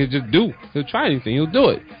seems like he'll try anything, he'll do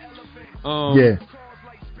it. Yeah.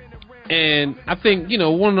 And I think,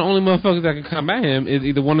 one of the only motherfuckers that can come at him is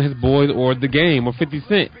either one of his boys or The Game or 50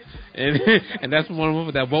 Cent. And that's one of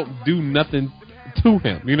them that won't do nothing to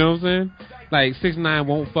him. You know what I'm saying? Like 6ix9ine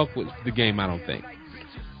won't fuck with The Game, I don't think.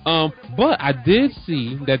 But I did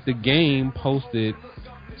see that The Game posted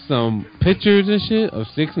some pictures and shit of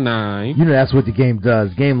 6ix9ine. That's what The Game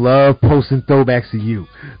does. Game love posting throwbacks of you.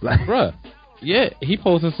 Like, bruh. Yeah, he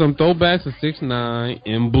posted some throwbacks of 6ix9ine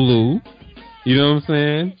in blue. You know what I'm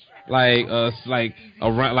saying? Like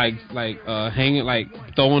around, hanging, like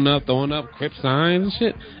throwing up Crip signs and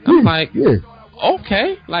shit. I'm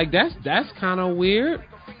okay, like that's kind of weird.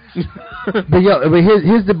 but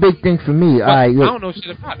here's the big thing for me. I don't know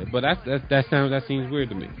shit about it, but that seems weird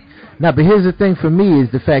to me. Nah, but here's the thing for me is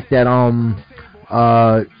the fact that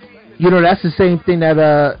that's the same thing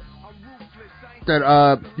that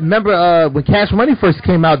remember when Cash Money first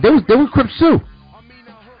came out, they were Crips too.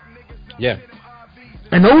 Yeah.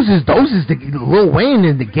 And those is the Lil Wayne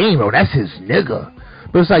in The Game, that's his nigga.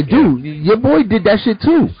 But it's like, dude, your boy did that shit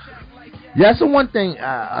too. Yeah, that's the one thing.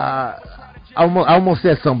 I almost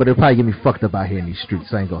said something, but it'll probably get me fucked up out here in these streets.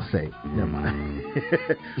 So I ain't gonna say it. Never mind.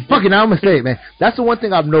 Fuck it, I'm gonna say it, man. That's the one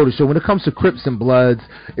thing I've noticed. So when it comes to Crips and Bloods,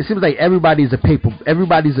 it seems like everybody's like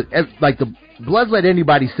the Bloods let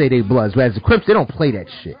anybody say they Bloods, whereas the Crips, they don't play that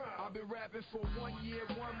shit.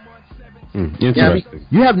 Interesting.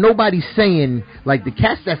 You have nobody saying, like, the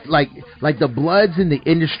cats that's like the Bloods in the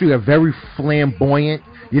industry are very flamboyant.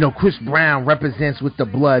 Chris Brown represents with the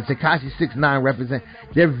Bloods. Tekashi 6ix9ine represents.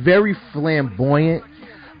 They're very flamboyant.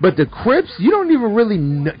 But the Crips, you don't even really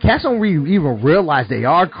know. Cats don't really even realize they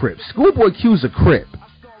are Crips. Schoolboy Q's a Crip.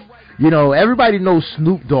 Everybody knows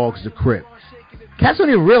Snoop Dogg's a Crip. Cats don't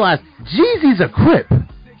even realize Jeezy's a Crip.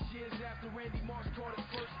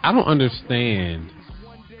 I don't understand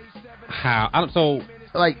how.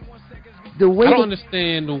 Like the way I don't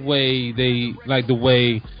understand the way they like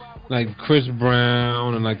Chris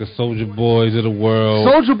Brown and like the Soulja Boys of the world.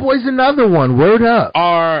 Soulja Boy's another one. Word up.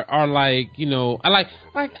 Are like, I like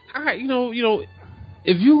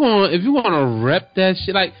if you gonna rep that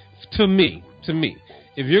shit, like to me,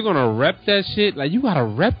 if you're gonna rep that shit, like you gotta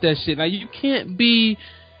rep that shit. Like you can't be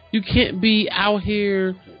out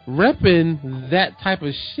here repping that type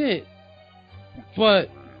of shit, but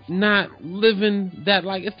not living that.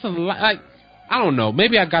 Like it's a like. I don't know.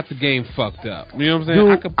 Maybe I got the game fucked up. You know what I'm saying? Dude,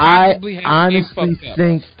 I could possibly have honestly the game fucked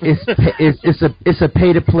think up. it's a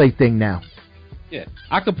pay to play thing now. Yeah,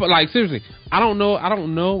 I could put like seriously. I don't know.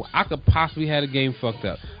 I could possibly have the game fucked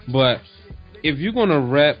up. But if you're gonna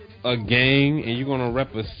rep a gang and you're gonna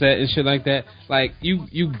rep a set and shit like that, like you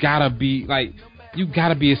gotta be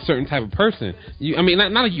a certain type of person. I mean,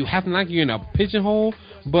 not like you have to, like you're in a pigeonhole,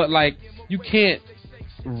 but like you can't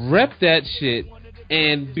rep that shit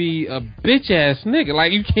and be a bitch ass nigga.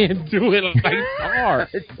 Like you can't do it. Like it's hard.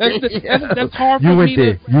 That's hard for me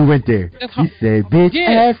to. You went there. You said bitch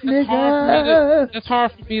ass nigga. That's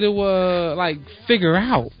hard for me to like figure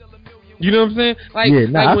out. You know what I'm saying? Like,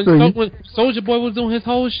 when Soulja Boy was doing his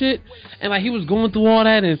whole shit, and like he was going through all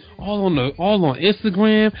that and all on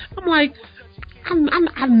Instagram. I'm like,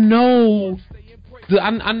 I know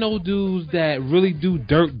dudes that really do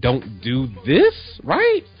dirt don't do this,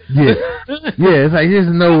 right? Yeah, it's like there's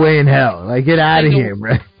no way in hell. Like get out of here,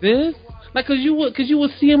 bro. This, like, cause you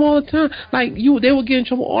would see them all the time. Like they would get in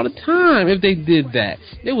trouble all the time if they did that.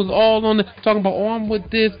 It was all on talking about, oh, I'm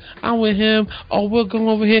with this, I'm with him, oh, we're going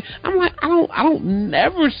over here. I'm like, I don't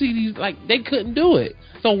never see these. Like they couldn't do it.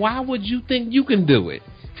 So why would you think you can do it?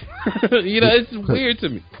 It's weird to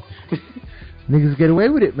me. Niggas get away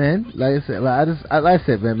with it, man. Like I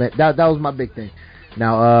said, man, that was my big thing.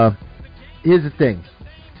 Now, here's the thing.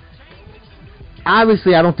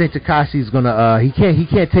 Obviously, I don't think Tekashi's gonna. He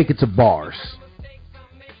can't take it to bars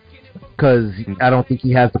because I don't think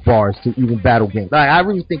he has the bars to even battle Game. Like, I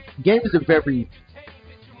really think Game is a very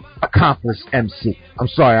accomplished MC. I'm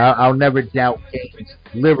sorry, I'll never doubt Game's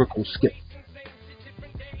lyrical skill.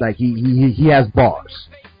 Like he has bars.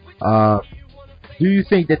 Do you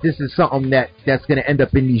think that this is something that's gonna end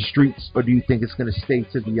up in these streets, or do you think it's gonna stay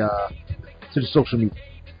to the social media?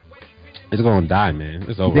 It's gonna die, man.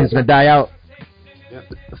 It's over. You think it's gonna die out? Yep.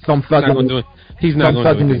 Some thugging. He's not going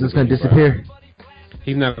to do anything. Is just going to disappear.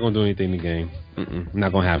 He's not going to do anything in the game.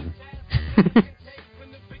 Not going to happen.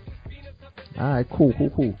 All right, cool.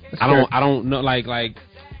 I don't know. Like.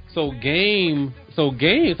 So Game is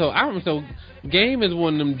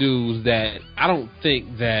one of them dudes that I don't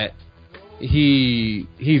think that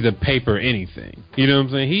he's a paper anything. You know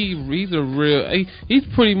what I'm saying? He's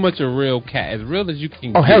pretty much a real cat, as real as you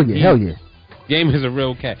can. Oh hell yeah. Game is a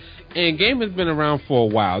real cat. And Game has been around for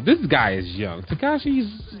a while. This guy is young. Tekashi's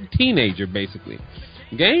a teenager, basically.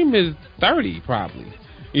 Game is 30, probably.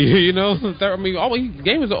 You know? I mean,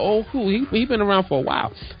 Game is an old fool. He's been around for a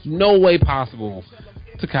while. No way possible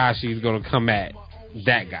Tekashi is going to come at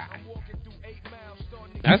that guy.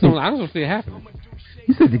 I don't see it happening.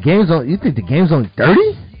 You think the game's only 30?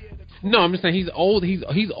 No, I'm just saying he's old.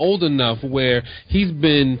 He's old enough where he's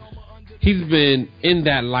been in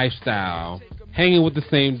that lifestyle, hanging with the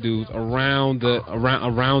same dudes around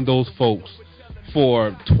those folks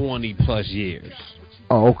for 20 plus years.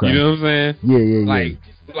 Oh, okay. You know what I'm saying? Yeah.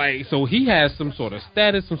 Like, so he has some sort of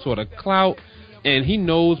status, some sort of clout, and he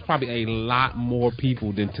knows probably a lot more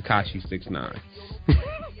people than Tekashi 6ix9ine.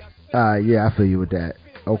 Yeah, I feel you with that.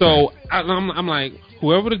 Okay. So I'm like,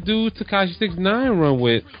 whoever the dudes Tekashi 6ix9ine run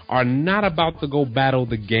with are not about to go battle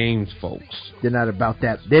the Games folks. They're not about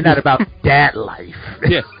that. They're not about that life.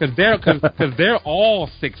 Yeah, because they're all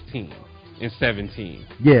 16 and 17.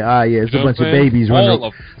 Yeah, it's a bunch of babies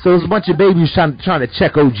running. So it's a bunch of babies trying to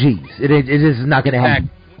check OGs. It is not going to happen.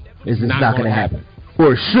 It's just not going to happen.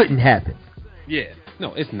 Or it shouldn't happen. Yeah,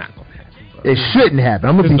 no, it's not going to happen. Bro. It shouldn't happen.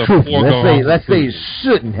 I'm going to be truthful. Let's say it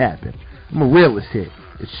shouldn't happen. I'm a realist here.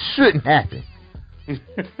 It shouldn't happen. You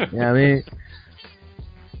know what I mean?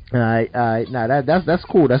 All right. Nah, that's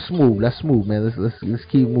cool. That's smooth, man. Let's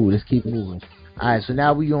keep moving. All right, so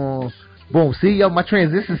now we on. Boom. See, yo, my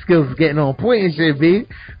transition skills is getting on point and shit, B.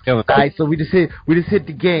 All right, so we just hit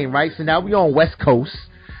the game, right? So now we on West Coast.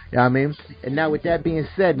 You know what I mean? And now with that being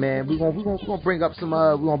said, man, we're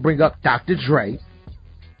gonna bring up Dr. Dre,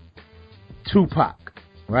 Tupac,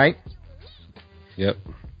 right? Yep.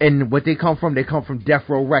 And what they come from Death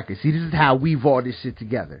Row Records. See, this is how we've all this shit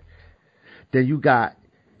together. Then you got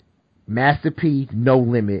Master P, No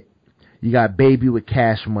Limit. you got Baby with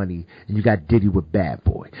Cash Money, and you got Diddy with Bad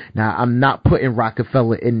Boy. Now, I'm not putting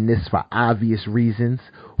Rockefeller in this for obvious reasons.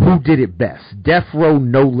 Who did it best? Death Row,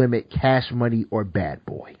 No Limit, Cash Money, or Bad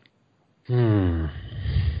Boy? Whose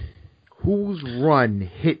run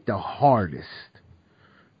hit the hardest?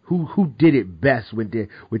 Who did it best with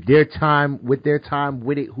their time with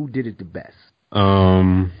it? Who did it the best?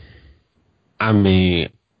 I mean,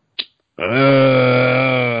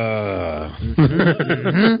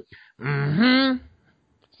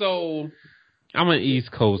 So I'm an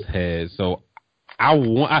East Coast head, so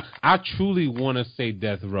I truly want to say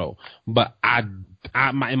Death Row, but in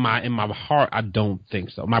my heart I don't think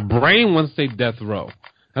so. My brain wants to say Death Row.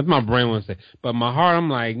 That's my brain wants to say, but my heart I'm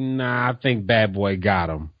like, nah. I think Bad Boy got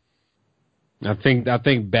him. I think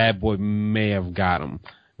Bad Boy may have got him.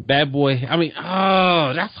 Bad Boy. I mean,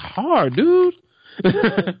 that's hard, dude.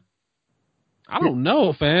 I don't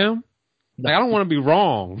know, fam. Like, I don't want to be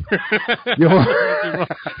wrong. You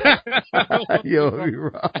don't be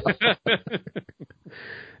wrong.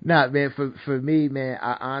 Nah, man. For me, man,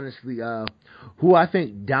 I honestly, who I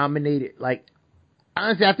think dominated. Like,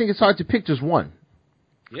 honestly, I think it's hard to pick just one.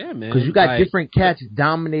 Yeah, man. Because you got different cats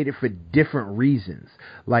dominated for different reasons.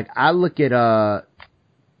 Like, I look at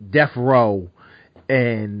Death Row,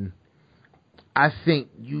 and I think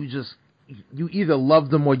you either love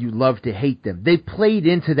them or you love to hate them. They played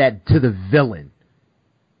into the villain.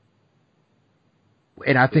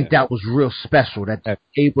 And I think that was real special, that they're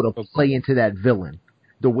able to play into that villain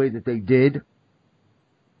the way that they did.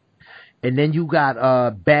 And then you got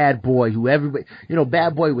Bad Boy, who everybody,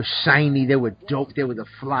 Bad Boy was shiny. They were dope. They were the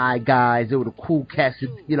fly guys. They were the cool cats.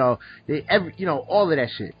 All of that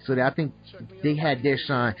shit. So I think they had their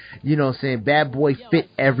shine. You know what I'm saying? Bad Boy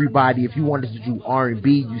fit everybody. If you wanted to do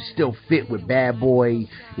R&B, you still fit with Bad Boy.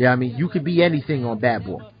 Yeah, I mean, you could be anything on Bad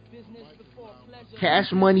Boy.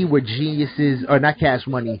 Cash Money were geniuses, or not Cash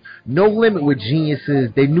Money. No Limit were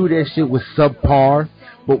geniuses. They knew their shit was subpar.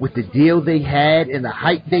 But with the deal they had and the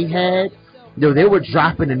hype they had, they were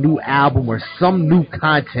dropping a new album or some new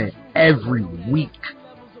content every week.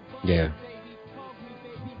 Yeah.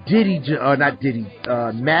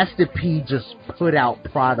 Master P just put out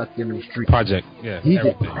product in the street. Project, yeah. He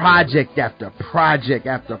did project after project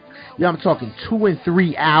after. I'm talking 2 and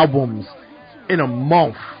 3 albums in a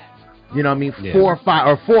month. You know what I mean? Yeah. 4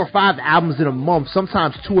 or 5 albums in a month.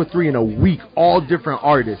 Sometimes 2 or 3 in a week. All different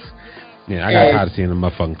artists. Yeah, I got tired of seeing the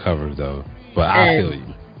motherfucking covers though. But I feel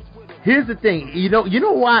you. Here's the thing, you know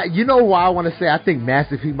why I want to say I think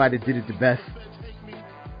Master P might have did it the best.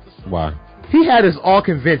 Why? He had us all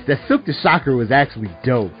convinced that Silk the Shocker was actually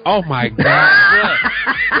dope. Oh my god!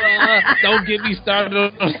 Don't get me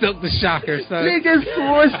started on Silk the Shocker, son. Niggas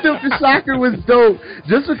swore Silk the Shocker was dope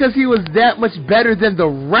just because he was that much better than the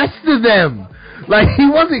rest of them. Like, he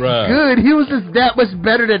wasn't good. He was just that much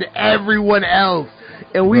better than everyone else.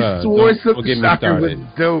 And we swore Silk the Shocker was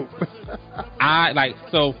dope. Y'all,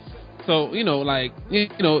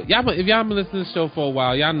 if y'all been listening to the show for a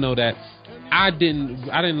while, y'all know that I didn't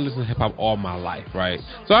listen to hip hop all my life, right?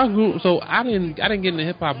 So I didn't get into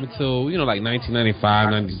hip hop until 1995,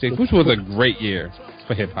 96, which was a great year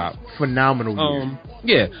for hip hop. Phenomenal year.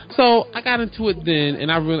 Yeah. So I got into it then,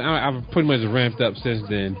 and I've pretty much ramped up since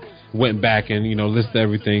then. Went back and listened to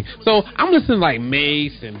everything. So I'm listening like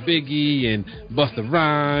Mace and Biggie and Busta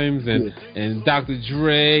Rhymes and Dr.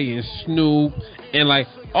 Dre and Snoop and like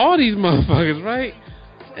all these motherfuckers, right?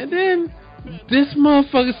 And then this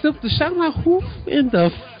motherfucker Silk the Shocker. I'm like, who in the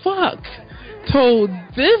fuck told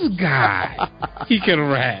this guy he can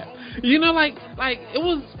rap? Like it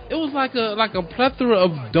was like a plethora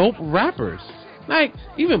of dope rappers. Like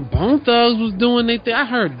even Bone Thugs was doing their thing. I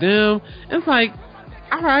heard them. It's like,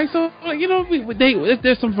 all right, so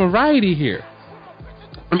there's some variety here.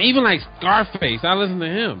 I mean, even like Scarface, I listen to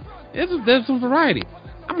him. There's some variety.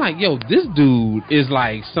 I'm like, yo, this dude is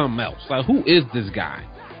like something else. Like, who is this guy?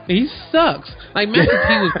 And he sucks. Like Master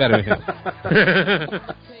P was better than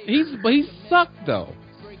him. But he sucked though.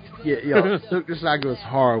 Yeah, Silk the Shocker was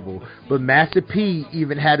horrible. But Master P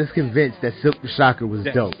even had us convinced that Silk the Shocker was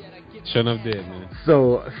dope. Shouldn't have did, man.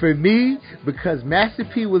 So for me, because Master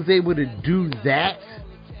P was able to do that,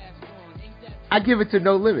 I give it to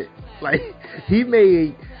No Limit. Like, he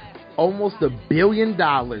made almost $1 billion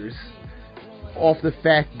off the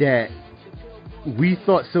fact that we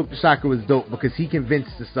thought Silk the Shocker was dope because he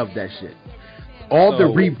convinced us of that shit. All the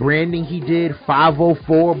rebranding he did,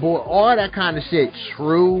 504 boy, all that kind of shit,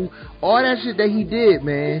 True, all that shit that he did,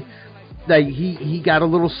 man. Like, he got a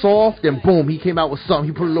little soft, and boom, he came out with something.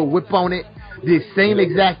 He put a little whip on it. The same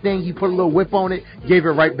exact thing, he put a little whip on it, gave it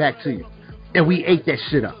right back to you. And we ate that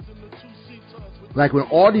shit up. Like when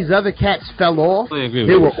all these other cats fell off, I agree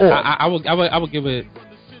they with were you. off. I would give it.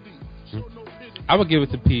 I would give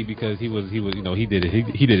it to P because he was you know he did it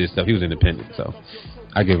he did his stuff. He was independent, so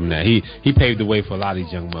I give him that. He paved the way for a lot of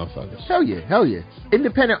these young motherfuckers. Hell yeah.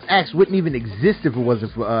 Independent acts wouldn't even exist if it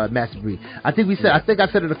wasn't for Master P. I think I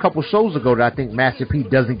said it a couple shows ago that I think Master P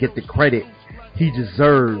doesn't get the credit he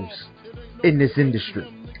deserves in this industry.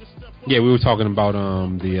 Yeah, we were talking about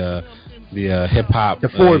the hip hop, the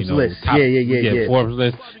Forbes list. Top, yeah. Forbes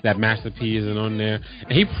list. That Master P isn't on there,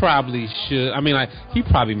 and he probably should. I mean, like he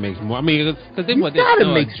probably makes more. I mean, because they Drake,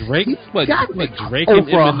 Drake over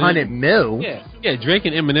and Eminem, $100 million. Yeah, Drake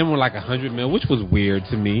and Eminem were like $100 million, which was weird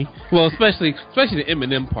to me. Well, especially the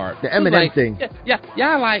Eminem part. The Eminem thing.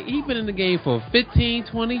 Yeah, like he been in the game for 15,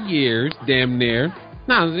 20 years, damn near.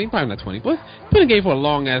 No, he probably not 20, but been in the game for a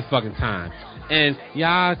long ass fucking time. And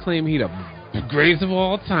y'all claim he the greatest of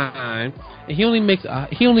all time, and he only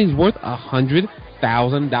worth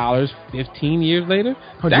 $100,000 15 years later.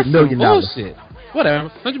 That's some bullshit. Whatever,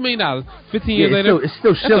 $100 million 15 years later. It's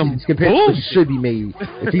still shillings compared to what he should be made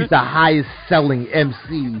if he's the highest selling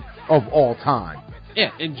MC of all time.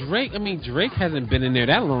 Yeah, and Drake hasn't been in there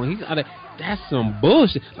that long. That's some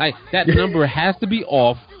bullshit. Like that number has to be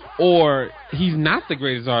off, or he's not the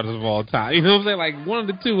greatest artist of all time. You know what I'm saying? Like one of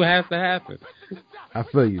the two has to happen. I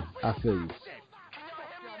feel you.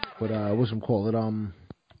 But whatchamacallit?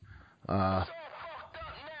 All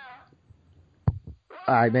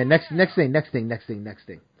right, man. Next thing.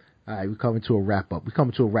 All right, we're coming to a wrap up.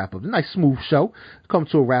 A nice smooth show. Coming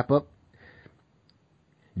to a wrap up.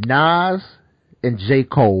 Nas and J.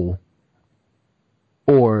 Cole,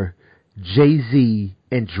 or Jay-Z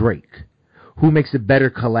and Drake. Who makes a better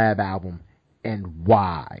collab album, and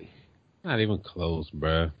why? Not even close,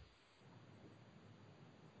 bruh.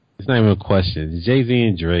 It's not even a question. It's Jay-Z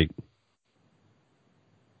and Drake.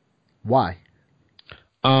 Why?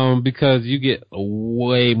 Because you get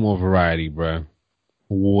way more variety, bruh.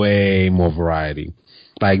 Way more variety.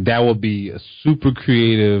 Like that would be a super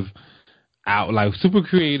creative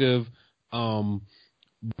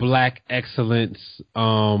black excellence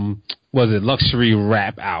luxury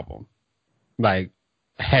rap album. Like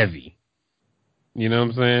heavy. You know what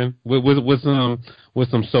I'm saying? With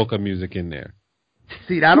some soca music in there.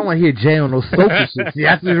 See, I don't want to hear Jay on those soca shit. See,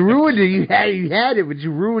 that's what ruined it. You had it, but you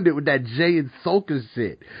ruined it with that Jay and soca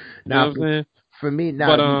shit. Now, you know what I'm saying? For me,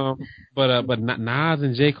 now, but Nas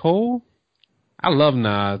and J. Cole, I love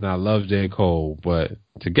Nas and I love J. Cole, but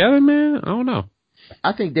together, man, I don't know.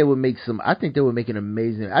 I think they would make an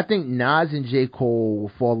amazing. I think Nas and J. Cole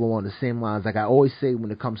will follow along the same lines. Like I always say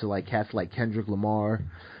when it comes to like cats like Kendrick Lamar,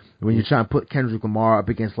 when you're trying to put Kendrick Lamar up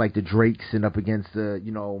against like the Drakes and up against the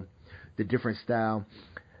the different style.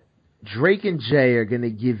 Drake and Jay are gonna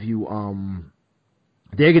give you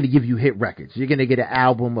they're gonna give you hit records. You're gonna get an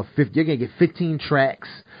album of 50. You're gonna get 15 tracks.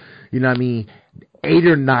 You know what I mean? 8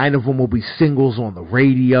 or 9 of them will be singles on the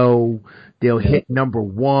radio. They'll hit number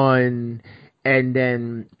 1, and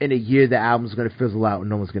then in a year the album's gonna fizzle out and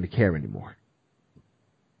no one's gonna care anymore.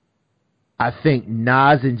 I think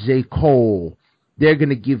Nas and J. Cole, they're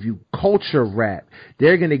gonna give you culture rap.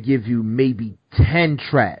 They're gonna give you maybe 10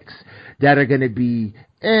 tracks that are gonna be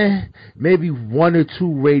maybe 1 or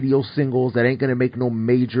 2 radio singles that ain't gonna make no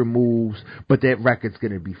major moves, but that record's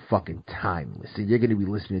gonna be fucking timeless, and you're gonna be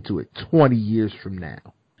listening to it 20 years from now.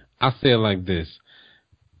 I'll say it like this.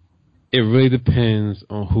 It really depends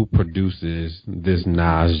on who produces this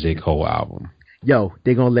Nas J. Cole album. Yo,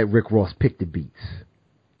 they're gonna let Rick Ross pick the beats.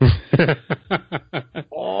 Because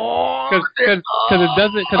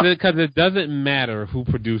it doesn't matter who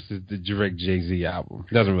produces the Drake Jay-Z album.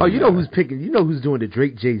 It doesn't really you matter. know who's picking? You know who's doing the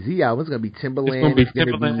Drake Jay-Z album? It's gonna be Timbaland. It's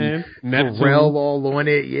gonna be Pharrell all on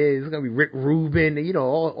it. Yeah, it's gonna be Rick Rubin. You know,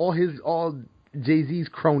 all Jay-Z's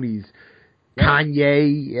cronies. Yeah.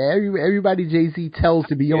 Kanye, everybody Jay-Z tells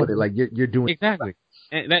to be on it. Like you're doing exactly.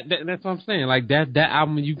 And that's what I'm saying. Like that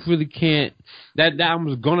album, you really can't. That album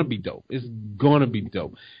is gonna be dope. It's gonna be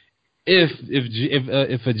dope.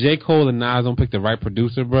 If a J. Cole and Nas don't pick the right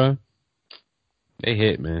producer, bro, they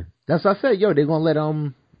hit, man. That's what I said. Yo, they're gonna let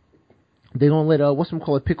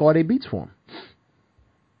pick all their beats for them.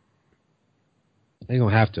 They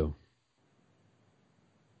gonna have to.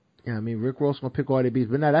 Yeah, I mean Rick Ross gonna pick all their beats,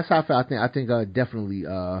 but no, that's how I feel. I think definitely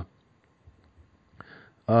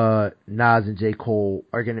Nas and J. Cole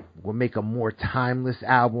will make a more timeless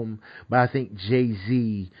album, but I think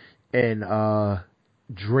Jay-Z and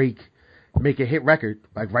Drake make a hit record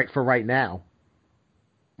like right now.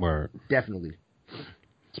 Word. Definitely.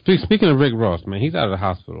 Speaking of Rick Ross, man, he's out of the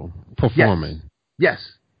hospital performing. Yes.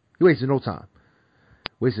 He wasted no time.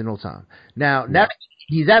 Now that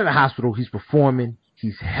he's out of the hospital. He's performing.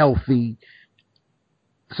 He's healthy.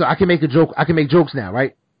 So I can make a joke. I can make jokes now,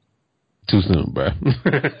 right? Too soon, bro. No.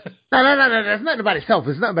 That's nothing about his health.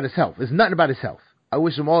 It's nothing about his health. It's nothing about his health. I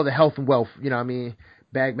wish him all the health and wealth. You know what I mean?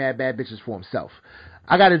 Bag mad bad bitches for himself.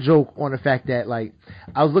 I got a joke on the fact that, like,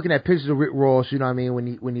 I was looking at pictures of Rick Ross, you know what I mean,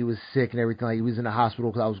 when he was sick and everything. Like, he was in the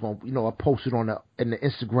hospital because I was going, you know, I posted in the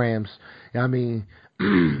Instagrams, you know what I mean,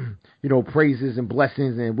 you know, praises and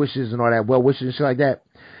blessings and wishes and all that, well wishes and shit like that.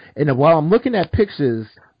 And while I'm looking at pictures,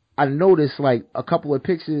 I noticed, like, a couple of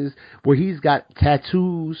pictures where he's got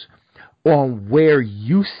tattoos on where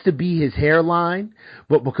used to be his hairline,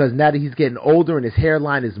 but because now that he's getting older and his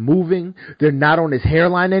hairline is moving, they're not on his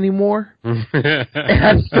hairline anymore. I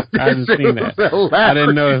hadn't seen that.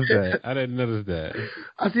 I didn't notice that.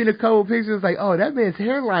 I've seen a couple of pictures like, oh, that man's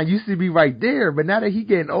hairline used to be right there, but now that he's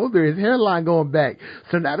getting older, his hairline going back.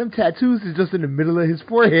 So now them tattoos is just in the middle of his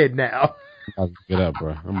forehead now. I'm about to look it up,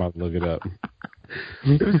 bro. I'm about to look it up.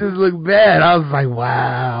 It just looked bad. I was like,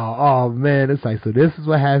 wow. Oh, man. It's like, so this is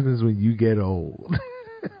what happens when you get old.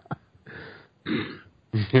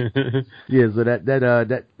 Yeah, so that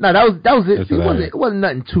was it. It wasn't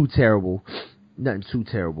nothing too terrible. Nothing too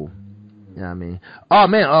terrible. You know what I mean? Oh,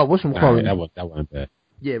 man. Whatchamacallit? That wasn't bad.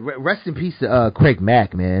 Yeah, rest in peace to Craig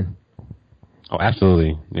Mack, man. Oh,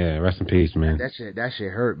 absolutely. Yeah, rest in peace, man. That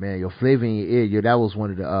shit hurt, man. Yo, Flavor in Your Ear, yo, that was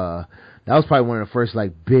one of the that was probably one of the first,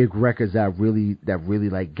 like, big records that really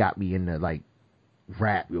like got me into, like,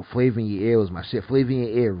 rap. Yo, Flavor in Your Ear was my shit. Flavor in Your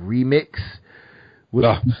Ear remix.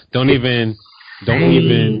 Don't even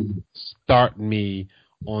start me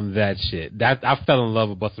on that shit. That I fell in love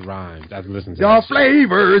with Busta Rhymes after listening to your that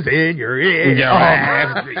flavors shit. In your ear.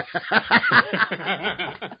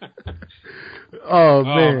 Oh,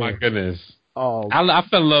 man. Oh, my goodness. Oh, I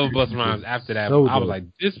fell in love with Busta Rhymes after that. So I was like,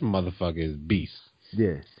 this motherfucker is beast.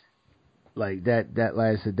 Yeah. Like that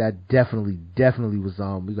like I said, that definitely was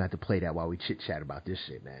we're gonna have to play that while we chit chat about this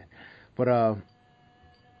shit, man. But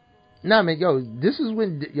nah, man, yo, this is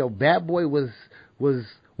when Bad Boy was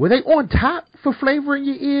were they on top for Flavor in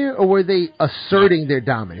Your Ear, or were they asserting their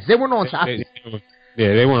dominance? They weren't on top. They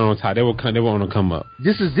weren't on top. They were on the come up.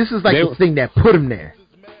 This is like the thing that put them there.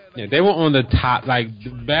 Yeah, they were on the top. Like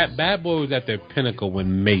Bad Boy was at their pinnacle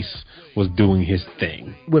when Mace was doing his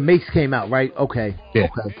thing. When Mace came out, right? Okay. Yeah.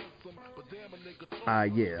 Okay.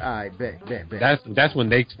 Yeah. All right. Bet. That's when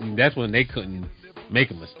they couldn't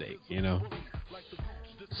make a mistake, you know.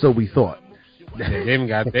 So we thought. Yeah, they even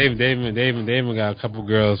got a couple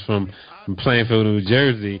girls from Plainfield, New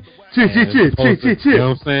Jersey. You know what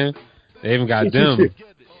I'm saying? They even got them.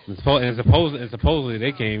 And supposedly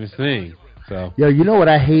they can't even sing. So yo, you know what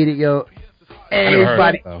I hated, yo?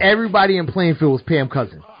 Everybody in Plainfield was Pam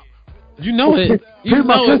Cousin. You know it.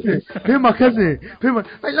 Pam my cousin.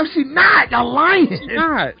 Like, no, she's not. Y'all lying. She's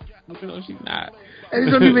not. No, she's not. And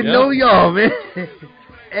they don't even know y'all, man.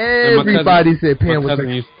 Everybody said Pam was.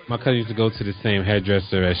 My cousin used to go to the same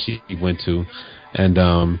hairdresser as she went to, and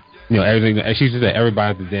you know, everything. And she used to say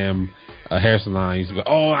everybody at the damn hair salon used to go,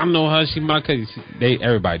 oh, I know her. She my cousin.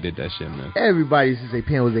 Everybody did that shit, man. Everybody used to say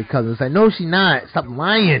Pam was their cousin. It's like, no, she not. Stop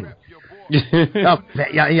lying.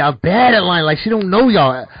 y'all bad at lying. Like, she don't know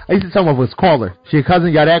y'all. I used to tell my was call her. She a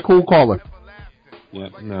cousin. Y'all that cool? Call her. Yeah,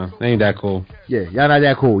 no, they ain't that cool. Yeah, y'all not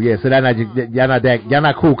that cool. Yeah, so y'all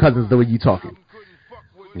not cool cousins the way you talking.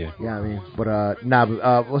 Yeah. Yeah, I mean, but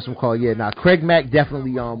what's it called? Yeah, Craig Mack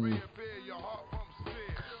definitely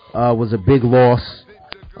was a big loss.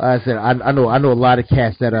 Like I said, I know a lot of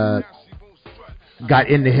cats that got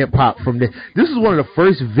into hip hop from this. This is one of the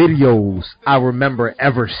first videos I remember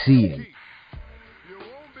ever seeing.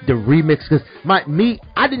 The remix, because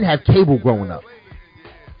I didn't have cable growing up.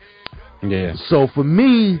 Yeah. So for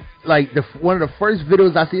me, like one of the first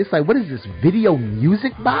videos I see, it's like, what is this video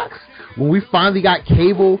music box? When we finally got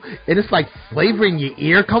cable, and it's like Flavor in Your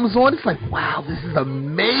Ear comes on, it's like, wow, this is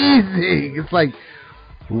amazing. It's like,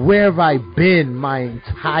 where have I been my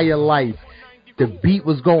entire life? The beat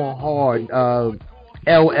was going hard.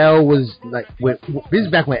 LL was like, this is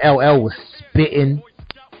back when LL was spitting.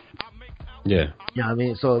 Yeah. You know what I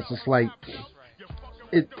mean? So it's just like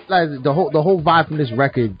the whole vibe from this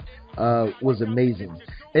record was amazing.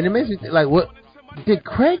 And it makes me think, like, what did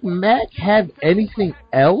Craig Mack have anything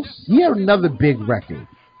else? He had another big record.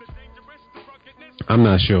 I'm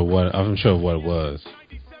not sure what. I'm sure what it was.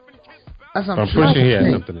 I'm pretty sure he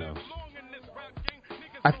had something else.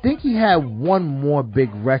 I think he had one more big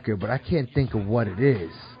record, but I can't think of what it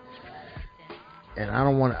is. And I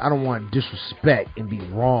don't want to disrespect and be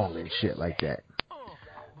wrong and shit like that.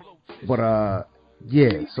 But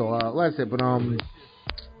yeah. So like I said, but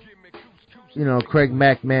you know, Craig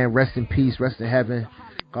Mack, man, rest in peace, rest in heaven.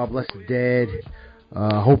 God bless the dead.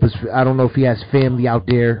 I don't know if he has family out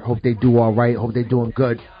there. Hope they do all right. Hope they doing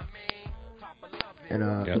good. And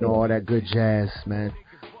all that good jazz, man.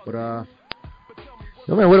 But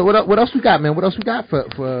yo, man, what else we got, man? What else we got for?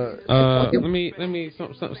 Let me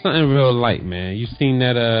something real light, man. You seen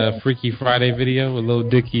that Freaky Friday video with Lil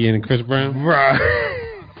Dicky and Chris Brown? Bruh.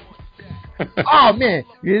 Oh man,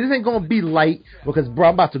 this ain't gonna be light because bro,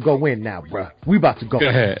 I'm about to go in now, bro. We about to go. Go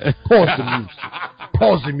ahead. Pause the music.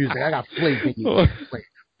 Pause the music. I got flavor in you.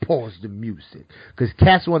 Pause the music because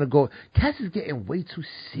Cass want to go. Cass is getting way too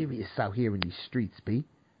serious out here in these streets, B.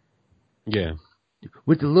 Yeah.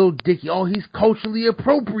 With the Lil Dicky, he's culturally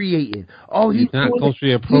appropriating. He's not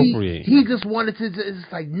culturally appropriating. He just wanted to. It's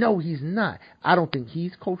like, no, he's not. I don't think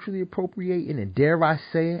he's culturally appropriating, and dare I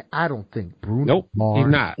say it, I don't think Bruno Mars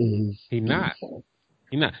he's not. He's not.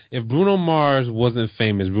 He's not. If Bruno Mars wasn't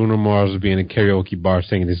famous, Bruno Mars would be in a karaoke bar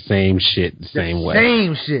singing the same shit the same way.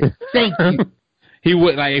 Same shit. Thank you. He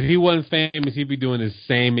would, like, if he wasn't famous, he'd be doing the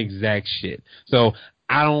same exact shit. So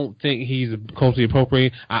I don't think he's culturally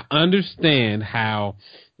appropriate. I understand how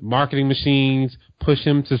marketing machines push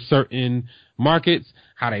him to certain markets,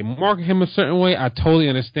 how they market him a certain way. I totally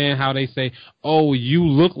understand how they say, oh, you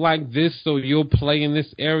look like this, so you'll play in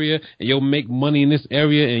this area, and you'll make money in this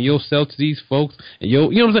area, and you'll sell to these folks, and you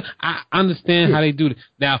know what I'm saying? I understand how they do it.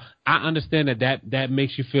 Now, I understand that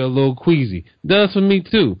makes you feel a little queasy. Does for me,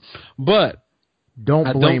 too. But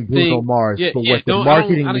don't blame Bruno Mars for what the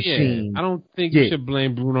marketing machine. I don't think you should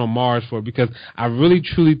blame Bruno Mars for it because I really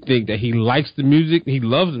truly think that he likes the music. He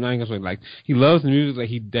loves it. I ain't gonna say like he loves the music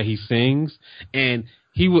that he sings, and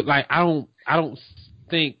he would like. I don't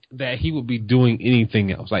think that he would be doing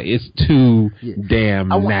anything else. Like it's too damn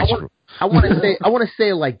natural. I want to say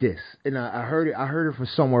it like this, and I heard it from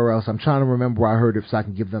somewhere else. I'm trying to remember where I heard it so I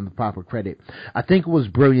can give them the proper credit. I think it was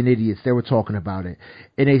Brilliant Idiots. They were talking about it,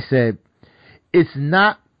 and they said, it's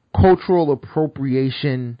not cultural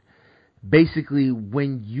appropriation, basically,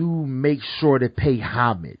 when you make sure to pay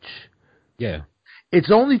homage. Yeah. It's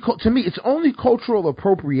only cultural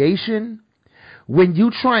appropriation when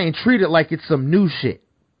you try and treat it like it's some new shit.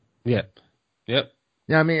 Yep. You know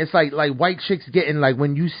what I mean? It's like white chicks getting, like,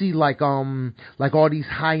 when you see like all these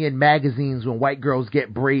high-end magazines when white girls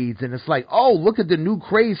get braids, and it's like, oh, look at the new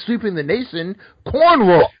craze sweeping the nation,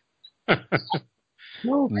 cornrow.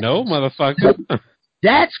 No, motherfucker.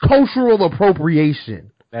 That's cultural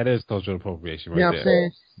appropriation. That is cultural appropriation right there. You know what I'm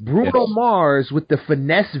saying? Bruno Mars with the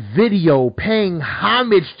finesse video paying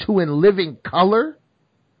homage to In Living Color.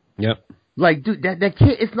 Yep. Like, dude, that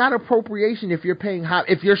can't, it's not appropriation if you're paying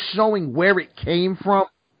if you're showing where it came from.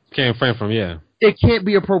 It can't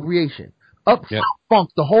be appropriation. Uptown Funk,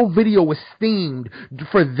 the whole video was themed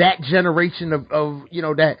for that generation of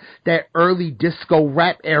that early disco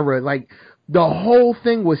rap era. Like, the whole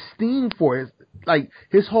thing was themed for it. Like,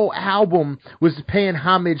 his whole album was paying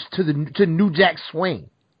homage to New Jack Swing.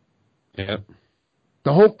 Yep.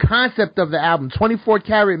 The whole concept of the album, 24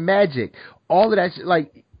 Karat Magic, all of that shit,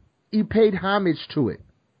 like, he paid homage to it.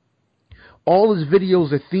 All his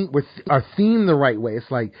videos are themed the right way. It's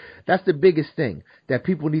like, that's the biggest thing that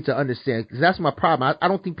people need to understand. Because that's my problem. I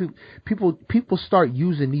don't think people start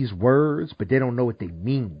using these words, but they don't know what they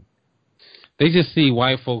mean. They just see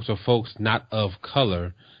white folks or folks not of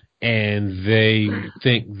color, and they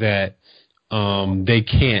think that they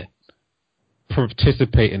can't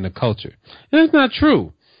participate in the culture. And that's not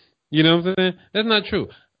true. You know what I'm saying? That's not true.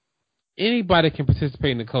 Anybody can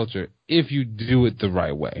participate in the culture if you do it the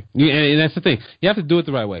right way. And that's the thing. You have to do it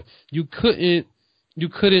the right way. You couldn't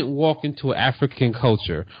walk into an African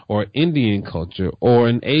culture or Indian culture or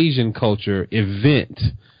an Asian culture event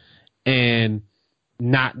and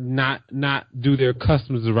not do their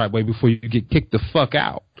customs the right way before you get kicked the fuck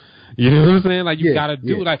out. You know what I'm saying? Like, you gotta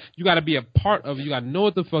do it. Like, you gotta be a part of it. You gotta know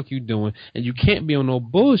what the fuck you doing, and you can't be on no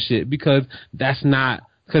bullshit because that's not.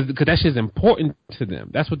 Because that shit's important to them.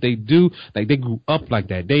 That's what they do. Like, they grew up like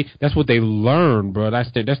that. That's what they learn, bro. That's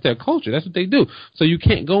their culture. That's what they do. So you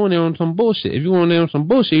can't go in there on some bullshit. If you go in there on some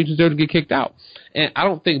bullshit, you deserve to get kicked out. And I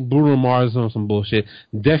don't think Bruno Mars is on some bullshit.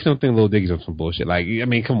 Definitely don't think Lil Dicky's on some bullshit. Like, I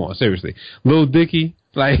mean, come on, seriously. Lil Dicky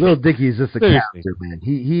is just a character, man.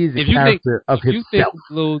 He is a character of himself.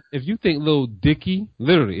 If you think Lil Dicky,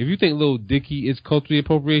 literally, if you think Lil Dicky is cultural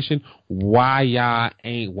appropriation, why y'all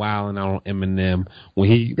ain't wilding out on Eminem when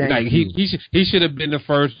he should have been the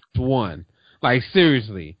first one? Like,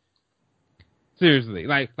 seriously.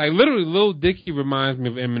 Like literally, Lil Dicky reminds me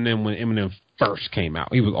of Eminem when Eminem first came out.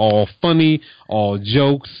 He was all funny, all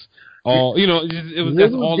jokes, all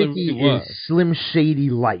that's all it really was. Is Slim Shady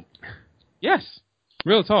light. Yes.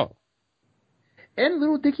 Real talk. and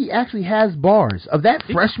Little Dicky actually has bars. Of that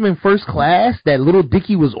freshman first class that Little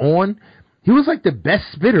Dicky was on, he was like the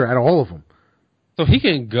best spitter out of all of them. So he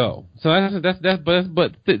can go. So that's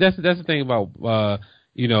the thing about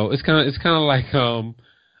it's kind of like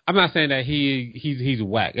I'm not saying that he's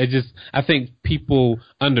whack. I think people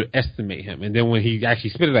underestimate him, and then when he actually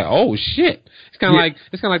spit it, like, oh shit! It's kind of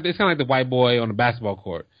like the white boy on the basketball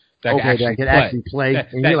court that can actually play.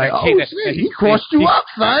 And you're like, oh shit, he crossed you up,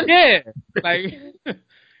 son. Yeah, like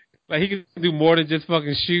like he can do more than just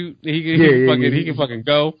fucking shoot. He can fucking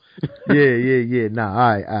go. Yeah. Nah,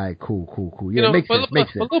 all right, cool. Yeah, makes sense.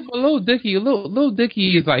 But Lil Dicky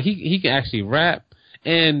is like he can actually rap.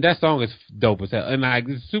 And that song is dope as hell, and like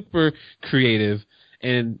it's super creative.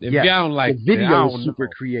 And if y'all don't like the video, is super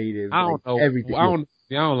creative. I don't know everything. I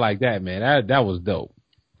don't like that, man. That was dope.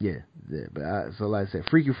 Yeah. But so like I said,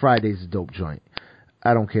 Freaky Fridays is a dope joint.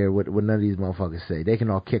 I don't care what none of these motherfuckers say. They can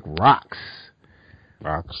all kick rocks.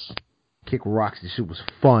 Kick rocks. This shit was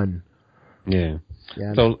fun. Yeah.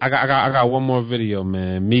 So I got one more video,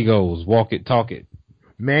 man. Migos, Walk It, Talk It.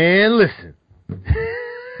 Man, listen.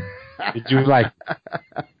 Did you like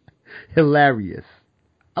it? Hilarious.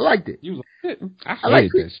 I liked it. You liked it?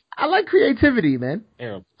 I like creativity, man.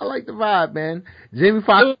 Terrible. I like the vibe, man. Jamie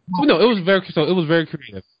Foxx. It was very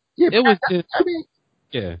creative. Yeah, it was just. I mean,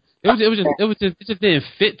 yeah. It just didn't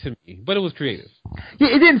fit to me, but it was creative. Yeah,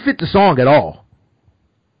 it didn't fit the song at all.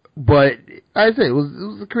 But like I said, it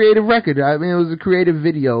was a creative record. I mean, it was a creative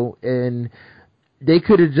video, and they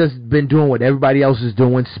could have just been doing what everybody else is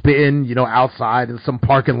doing, spitting, outside in some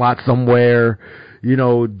parking lot somewhere, they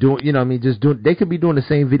could be doing the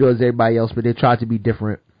same video as everybody else, but they tried to be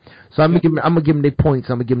different. So I'm gonna give them their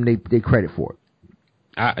points. I'm gonna give them their credit for it.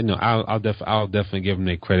 I'll definitely give them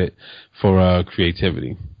their credit for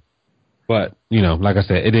creativity. But like I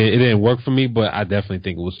said, it didn't work for me, but I definitely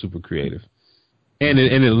think it was super creative, and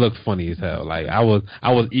it looked funny as hell. Like I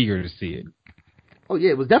was eager to see it. Oh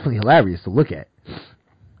yeah, it was definitely hilarious to look at.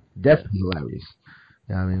 Definitely hilarious.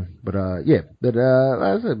 You know what I mean? But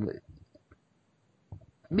like I said,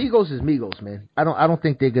 Migos is Migos, man. I don't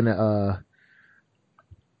think they're gonna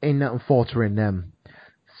ain't nothing faltering them.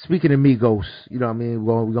 Speaking of Migos, you know what I mean?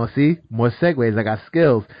 We're gonna see more segues. I got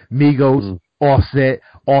skills. Migos, Offset,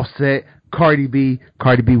 Cardi B,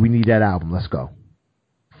 we need that album. Let's go.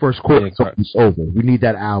 First quarter is over. We need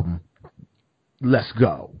that album. Let's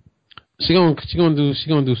go. She gonna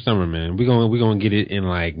do summer, man. We gonna get it in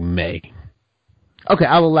like May. Okay,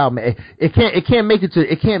 I'll allow May. It can't make it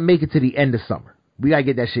to the end of summer. We gotta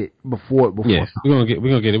get that shit before. Yeah, we're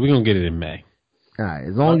gonna get it in May. All right,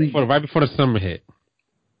 as long as right before the summer hit.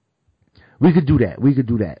 We could do that.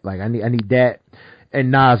 Like I need that.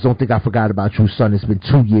 And Nas, don't think I forgot about you, son. It's been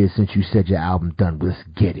 2 years since you said your album done. Let's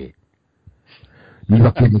get it. You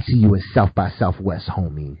lucky to see you at South by Southwest,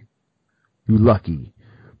 homie. You lucky.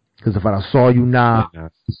 Because if I saw you now,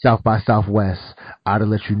 South by Southwest, I'd have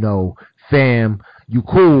let you know, fam, you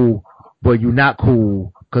cool, but you not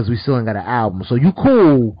cool because we still ain't got an album. So you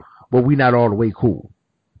cool, but we not all the way cool.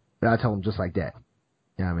 And I tell him just like that.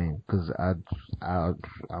 You know what I mean? Because I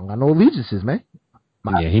don't got no allegiances, man.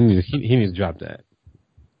 He needs to drop that.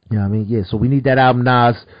 You know what I mean? Yeah, so we need that album,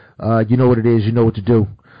 Nas. You know what it is. You know what to do.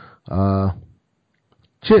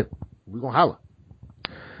 Chip, we gonna holler.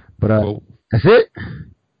 But cool. That's it.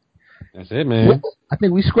 That's it, man. I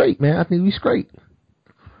think we straight, man.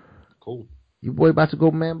 Cool. Your boy about to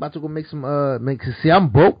go make some, see, I'm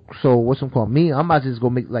broke, so what's it called? Me, I'm about to just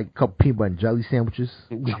go make like a couple peanut butter and jelly sandwiches.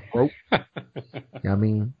 I'm broke. You know what I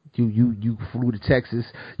mean? You flew to Texas.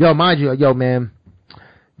 Yo, mind you, man,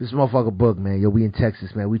 this motherfucker Boog, man. Yo, we in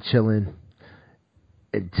Texas, man. We chilling.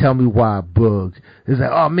 And tell me why I bugged. It's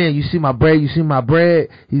like, oh man, you see my bread?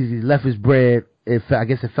 He left his bread. I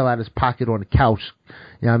guess it fell out of his pocket on the couch.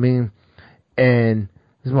 You know what I mean? And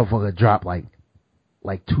this motherfucker dropped like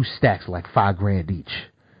 2 stacks, like $5,000 each.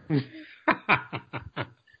 And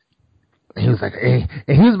he was like, and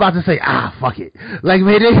he was about to say, fuck it. Like,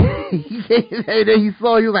 man, then he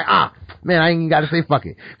saw, he was like, man, I ain't even got to say fuck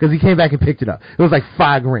it. Because he came back and picked it up. It was like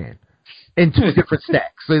 $5,000 in 2 different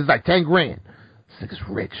stacks. So it's like $10,000. This nigga's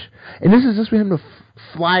rich. And this is just for him to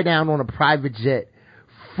fly down on a private jet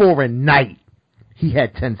for a night. He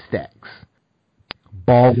had 10 stacks.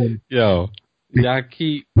 Baldwin. Yo, y'all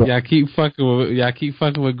keep fucking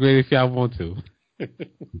with Grit if y'all want to.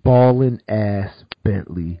 Ballin' ass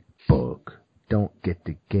Bentley Boog. Don't get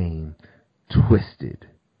the game twisted.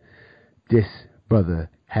 This brother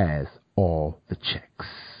has all the checks.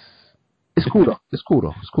 It's cool though. It's cool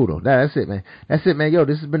though. It's cool though. That's it, man. That's it, man. Yo,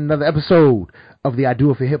 this has been another episode of the I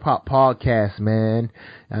Do It for Hip Hop podcast, man.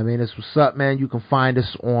 I mean, that's what's up, man. You can find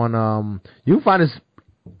us on in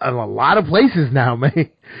a lot of places now,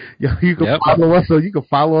 man. You can follow us, so you can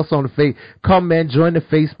follow us on the come, man, join the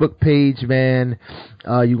Facebook page, man.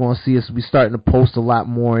 You're gonna see us. We starting to post a lot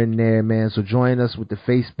more in there, man. So join us with the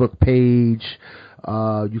Facebook page.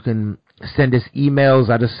 You can send us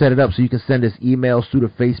emails. I just set it up so you can send us emails through the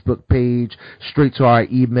Facebook page straight to our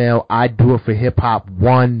email. I do it for hip hop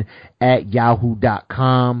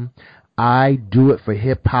 1@yahoo.com. I do it for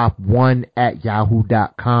hip hop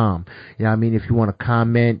 1@yahoo.com. You know what I mean? If you want to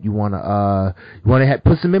comment, you want to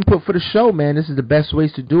put some input for the show, man. This is the best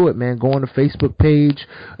ways to do it, man. Go on the Facebook page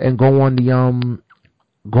and go on the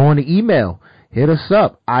email. Hit us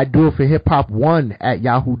up. I do it for hip hop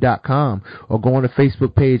 1@yahoo.com, or go on the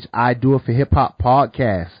Facebook page. I do it for hip hop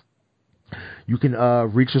podcast. You can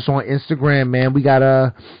reach us on Instagram, man. We got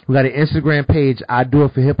an Instagram page. I do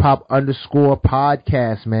it for hip hop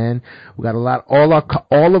 _podcast, man. We got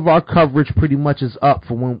all of our coverage pretty much is up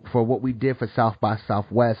for what we did for South by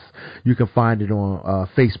Southwest. You can find it on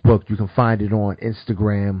Facebook. You can find it on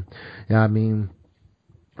Instagram. You know what I mean?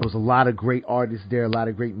 There was a lot of great artists there, a lot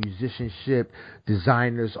of great musicianship,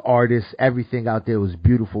 designers, artists, everything out there was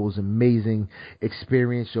beautiful. It was an amazing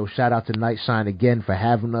experience. So shout out to Nightshine again for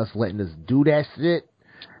having us, letting us do that shit.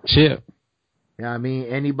 Chip. You know what I mean?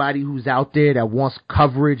 Anybody who's out there that wants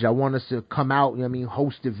coverage, I want us to come out, you know what I mean,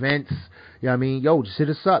 host events. You know what I mean? Yo, just hit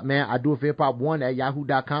us up, man. I do it for hip hop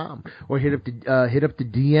 1@yahoo.com, or hit up the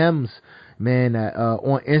DMs, man,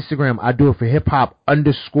 on Instagram. I do it for hip hop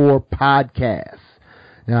 _podcast.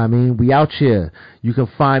 You know what I mean? We out here. You can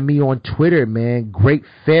find me on Twitter, man. Great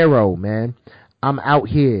Pharaoh, man. I'm out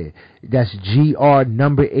here. That's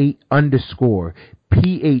GR8 _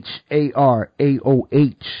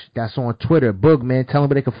 PHARAOH. That's on Twitter. Boog, man, tell them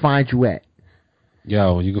where they can find you at.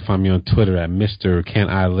 Yo, you can find me on Twitter at Mr. Can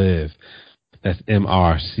I Live. That's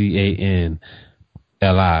MRCANLIVE.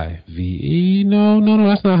 No,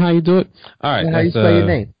 that's not how you do it. All right. That's how you spell your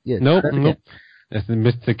name. Yeah, nope. That's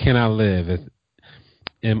Mr. Can I Live. It's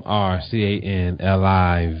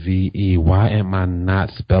MRCANLIVE. Why am I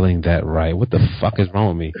not spelling that right? What the fuck is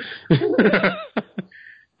wrong with me?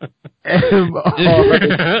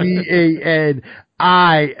 MRCANILIVE.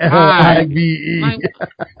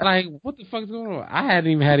 Like, what the fuck is going on? I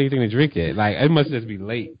hadn't even had anything to drink yet. Like, it must just be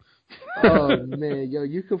late. Oh man, yo,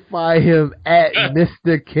 you can find him at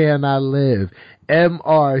Mr. Can I Live.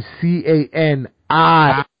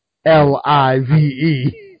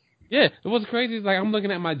 MRCANILIVE. Yeah, what's crazy is, like, I'm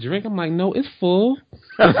looking at my drink. I'm like, no, it's full.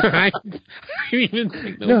 I didn't even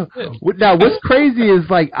think no. Now, what's crazy is,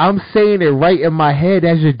 like, I'm saying it right in my head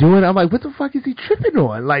as you're doing it. I'm like, what the fuck is he tripping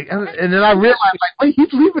on? Like, and then I realized, like, wait,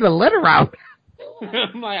 he's leaving a letter out.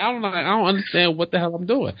 I'm like, I don't understand what the hell I'm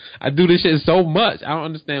doing. I do this shit so much. I don't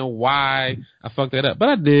understand why I fucked that up, but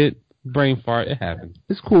I did. Brain fart. It happened.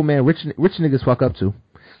 It's cool, man. Rich niggas fuck up too.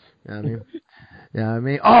 You know what I mean? You know what I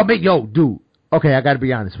mean? Oh, man, yo, dude. Okay, I got to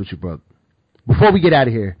be honest with you, bro. Before we get out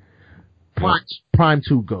of here, Prime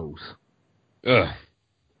 2 goes. This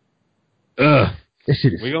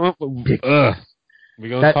shit is we're gonna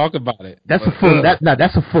talk about it. That's a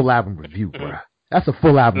full album review, bro. That's a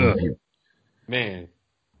full album review. Man.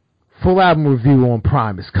 Full album review on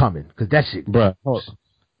Prime is coming, because that shit... Bruh, hold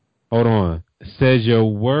on. It says your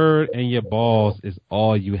word and your balls is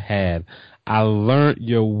all you had. I learned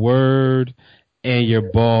your word and your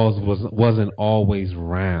balls wasn't always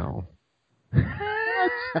round. That's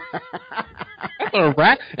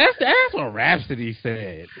what Rhapsody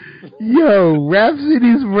said. Yo,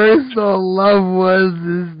 Rhapsody's verse on Love Was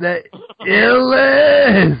is the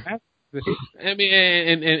illest. I mean,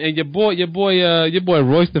 and your boy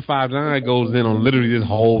Royce the 5'9" goes in on literally this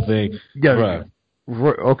whole thing. Yo,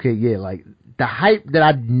 okay, yeah, like the hype that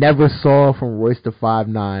I never saw from Royce the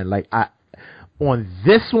 5'9", like on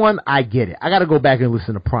this one, I get it. I got to go back and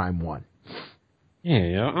listen to Prime 1.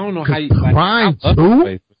 Yeah, I don't know how you... Prime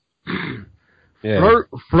 2? Yeah.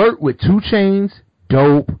 Flirt with 2 Chainz,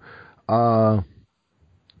 dope. Wow.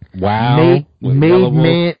 Yellow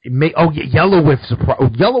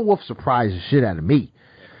Wolf surprised the shit out of me.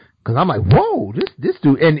 Because I'm like, whoa, this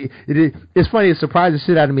dude... And it's funny, it surprised the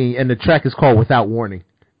shit out of me, and the track is called Without Warning.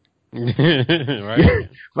 Right.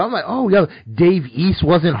 But I'm like, oh, yo, Dave East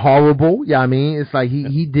wasn't horrible. Yeah, I mean, it's like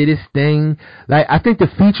he did his thing. Like, I think the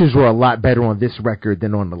features were a lot better on this record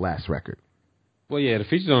than on the last record. Well, yeah, the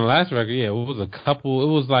features on the last record, yeah, it was a couple. It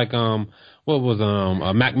was like Mac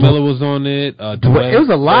Miller was on it. It was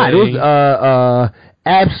a lot. It was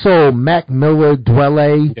Absol, Mac Miller,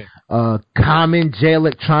 Dwelle, Yeah. Common, J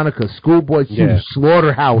Electronica, Schoolboy Q, Yeah.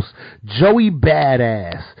 Slaughterhouse, Joey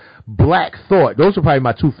Badass, Black Thought. Those are probably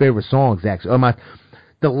my two favorite songs, actually.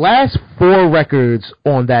 The last 4 records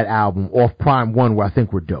on that album off Prime 1 were, I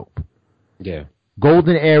think, were dope. Yeah.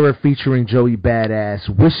 Golden Era featuring Joey Badass,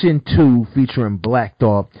 Wishing 2 featuring Black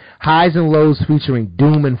Thought, Highs and Lows featuring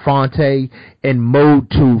Doom and Fonte, and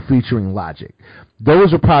Mode 2 featuring Logic.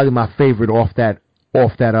 Those are probably my favorite off that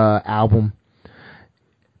album.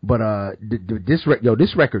 But this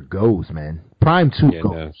record goes, man. Prime 2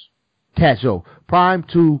 goes. Catch yo, Prime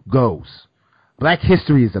 2 goes. Black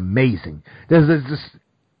History is amazing. There's just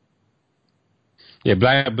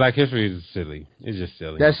Black History is silly. It's just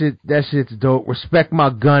silly. That shit's dope. Respect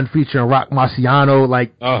My Gun featuring Rock Marciano.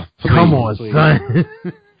 Like, come on, son.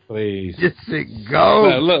 Please. This shit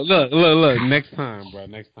go. Look. Next time, bro.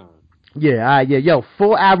 Next time. Yeah. Yo,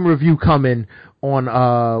 full album review coming on,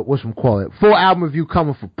 full album review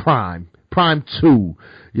coming for Prime 2.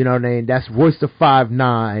 You know what I mean? That's Royce da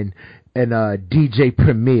 5'9" and DJ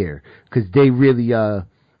Premier. Cause they really,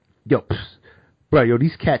 Bro,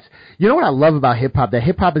 these cats. You know what I love about hip hop? That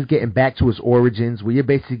hip hop is getting back to its origins, where you're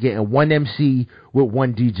basically getting one MC with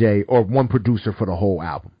one DJ or one producer for the whole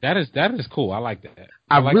album. That is cool. I like that.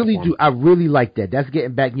 I really do. I really like that. That's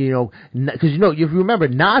getting back. Because if you remember,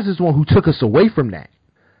 Nas is the one who took us away from that.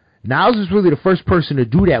 Nas is really the first person to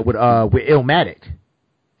do that with Illmatic.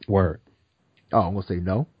 Word. Oh, I'm gonna say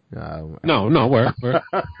no. No, word.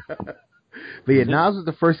 But yeah, Nas was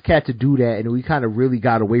the first cat to do that, and we kind of really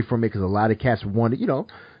got away from it because a lot of cats wanted,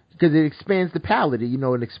 because it expands the palette,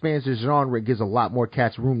 it expands the genre, it gives a lot more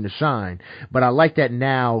cats room to shine. But I like that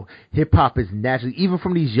now hip hop is naturally, even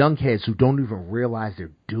from these young cats who don't even realize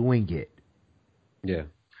they're doing it. Yeah.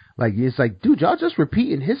 Like, it's like, dude, y'all just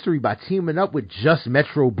repeating history by teaming up with just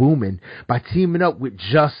Metro Boomin, by teaming up with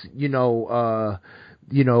just,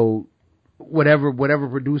 whatever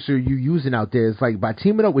producer you using out there. It's like, by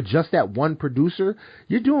teaming up with just that one producer,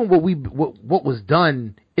 you're doing what was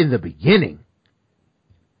done in the beginning.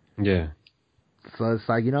 Yeah. So it's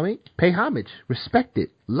like, you know what I mean? Pay homage, respect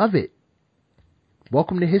it, love it.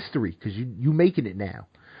 Welcome to history, because you making it now.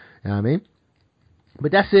 You know what I mean?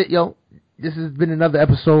 But that's it, yo. This has been another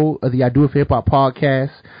episode of the I Do It for Hip Hop podcast.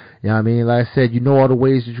 You know what I mean? Like I said, you know all the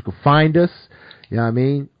ways that you can find us. You know what I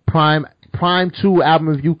mean? Prime 2 album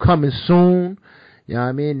review coming soon. You know what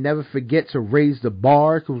I mean? Never forget to raise the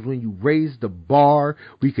bar, because when you raise the bar,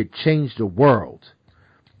 we could change the world.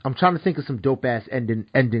 I'm trying to think of some dope ass ending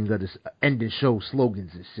show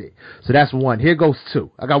slogans and shit. So that's 1. Here goes 2.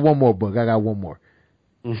 I got one more.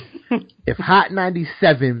 If Hot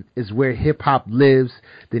 97 is where hip hop lives,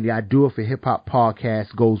 then the I Do It for Hip Hop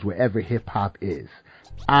podcast goes wherever hip hop is.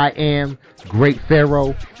 I am Great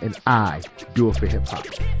Pharaoh, and I do it for hip hop.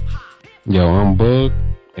 Yo, I'm Bug,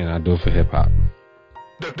 and I do it for hip hop.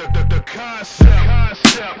 The concept.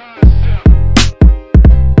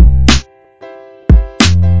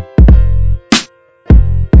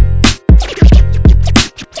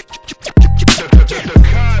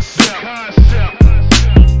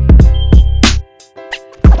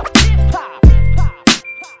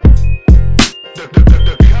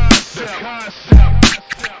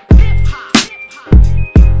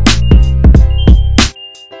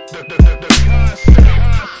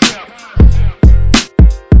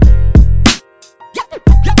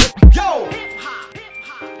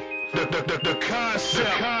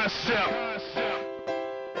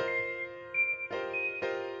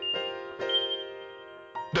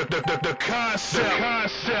 The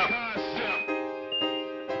concept.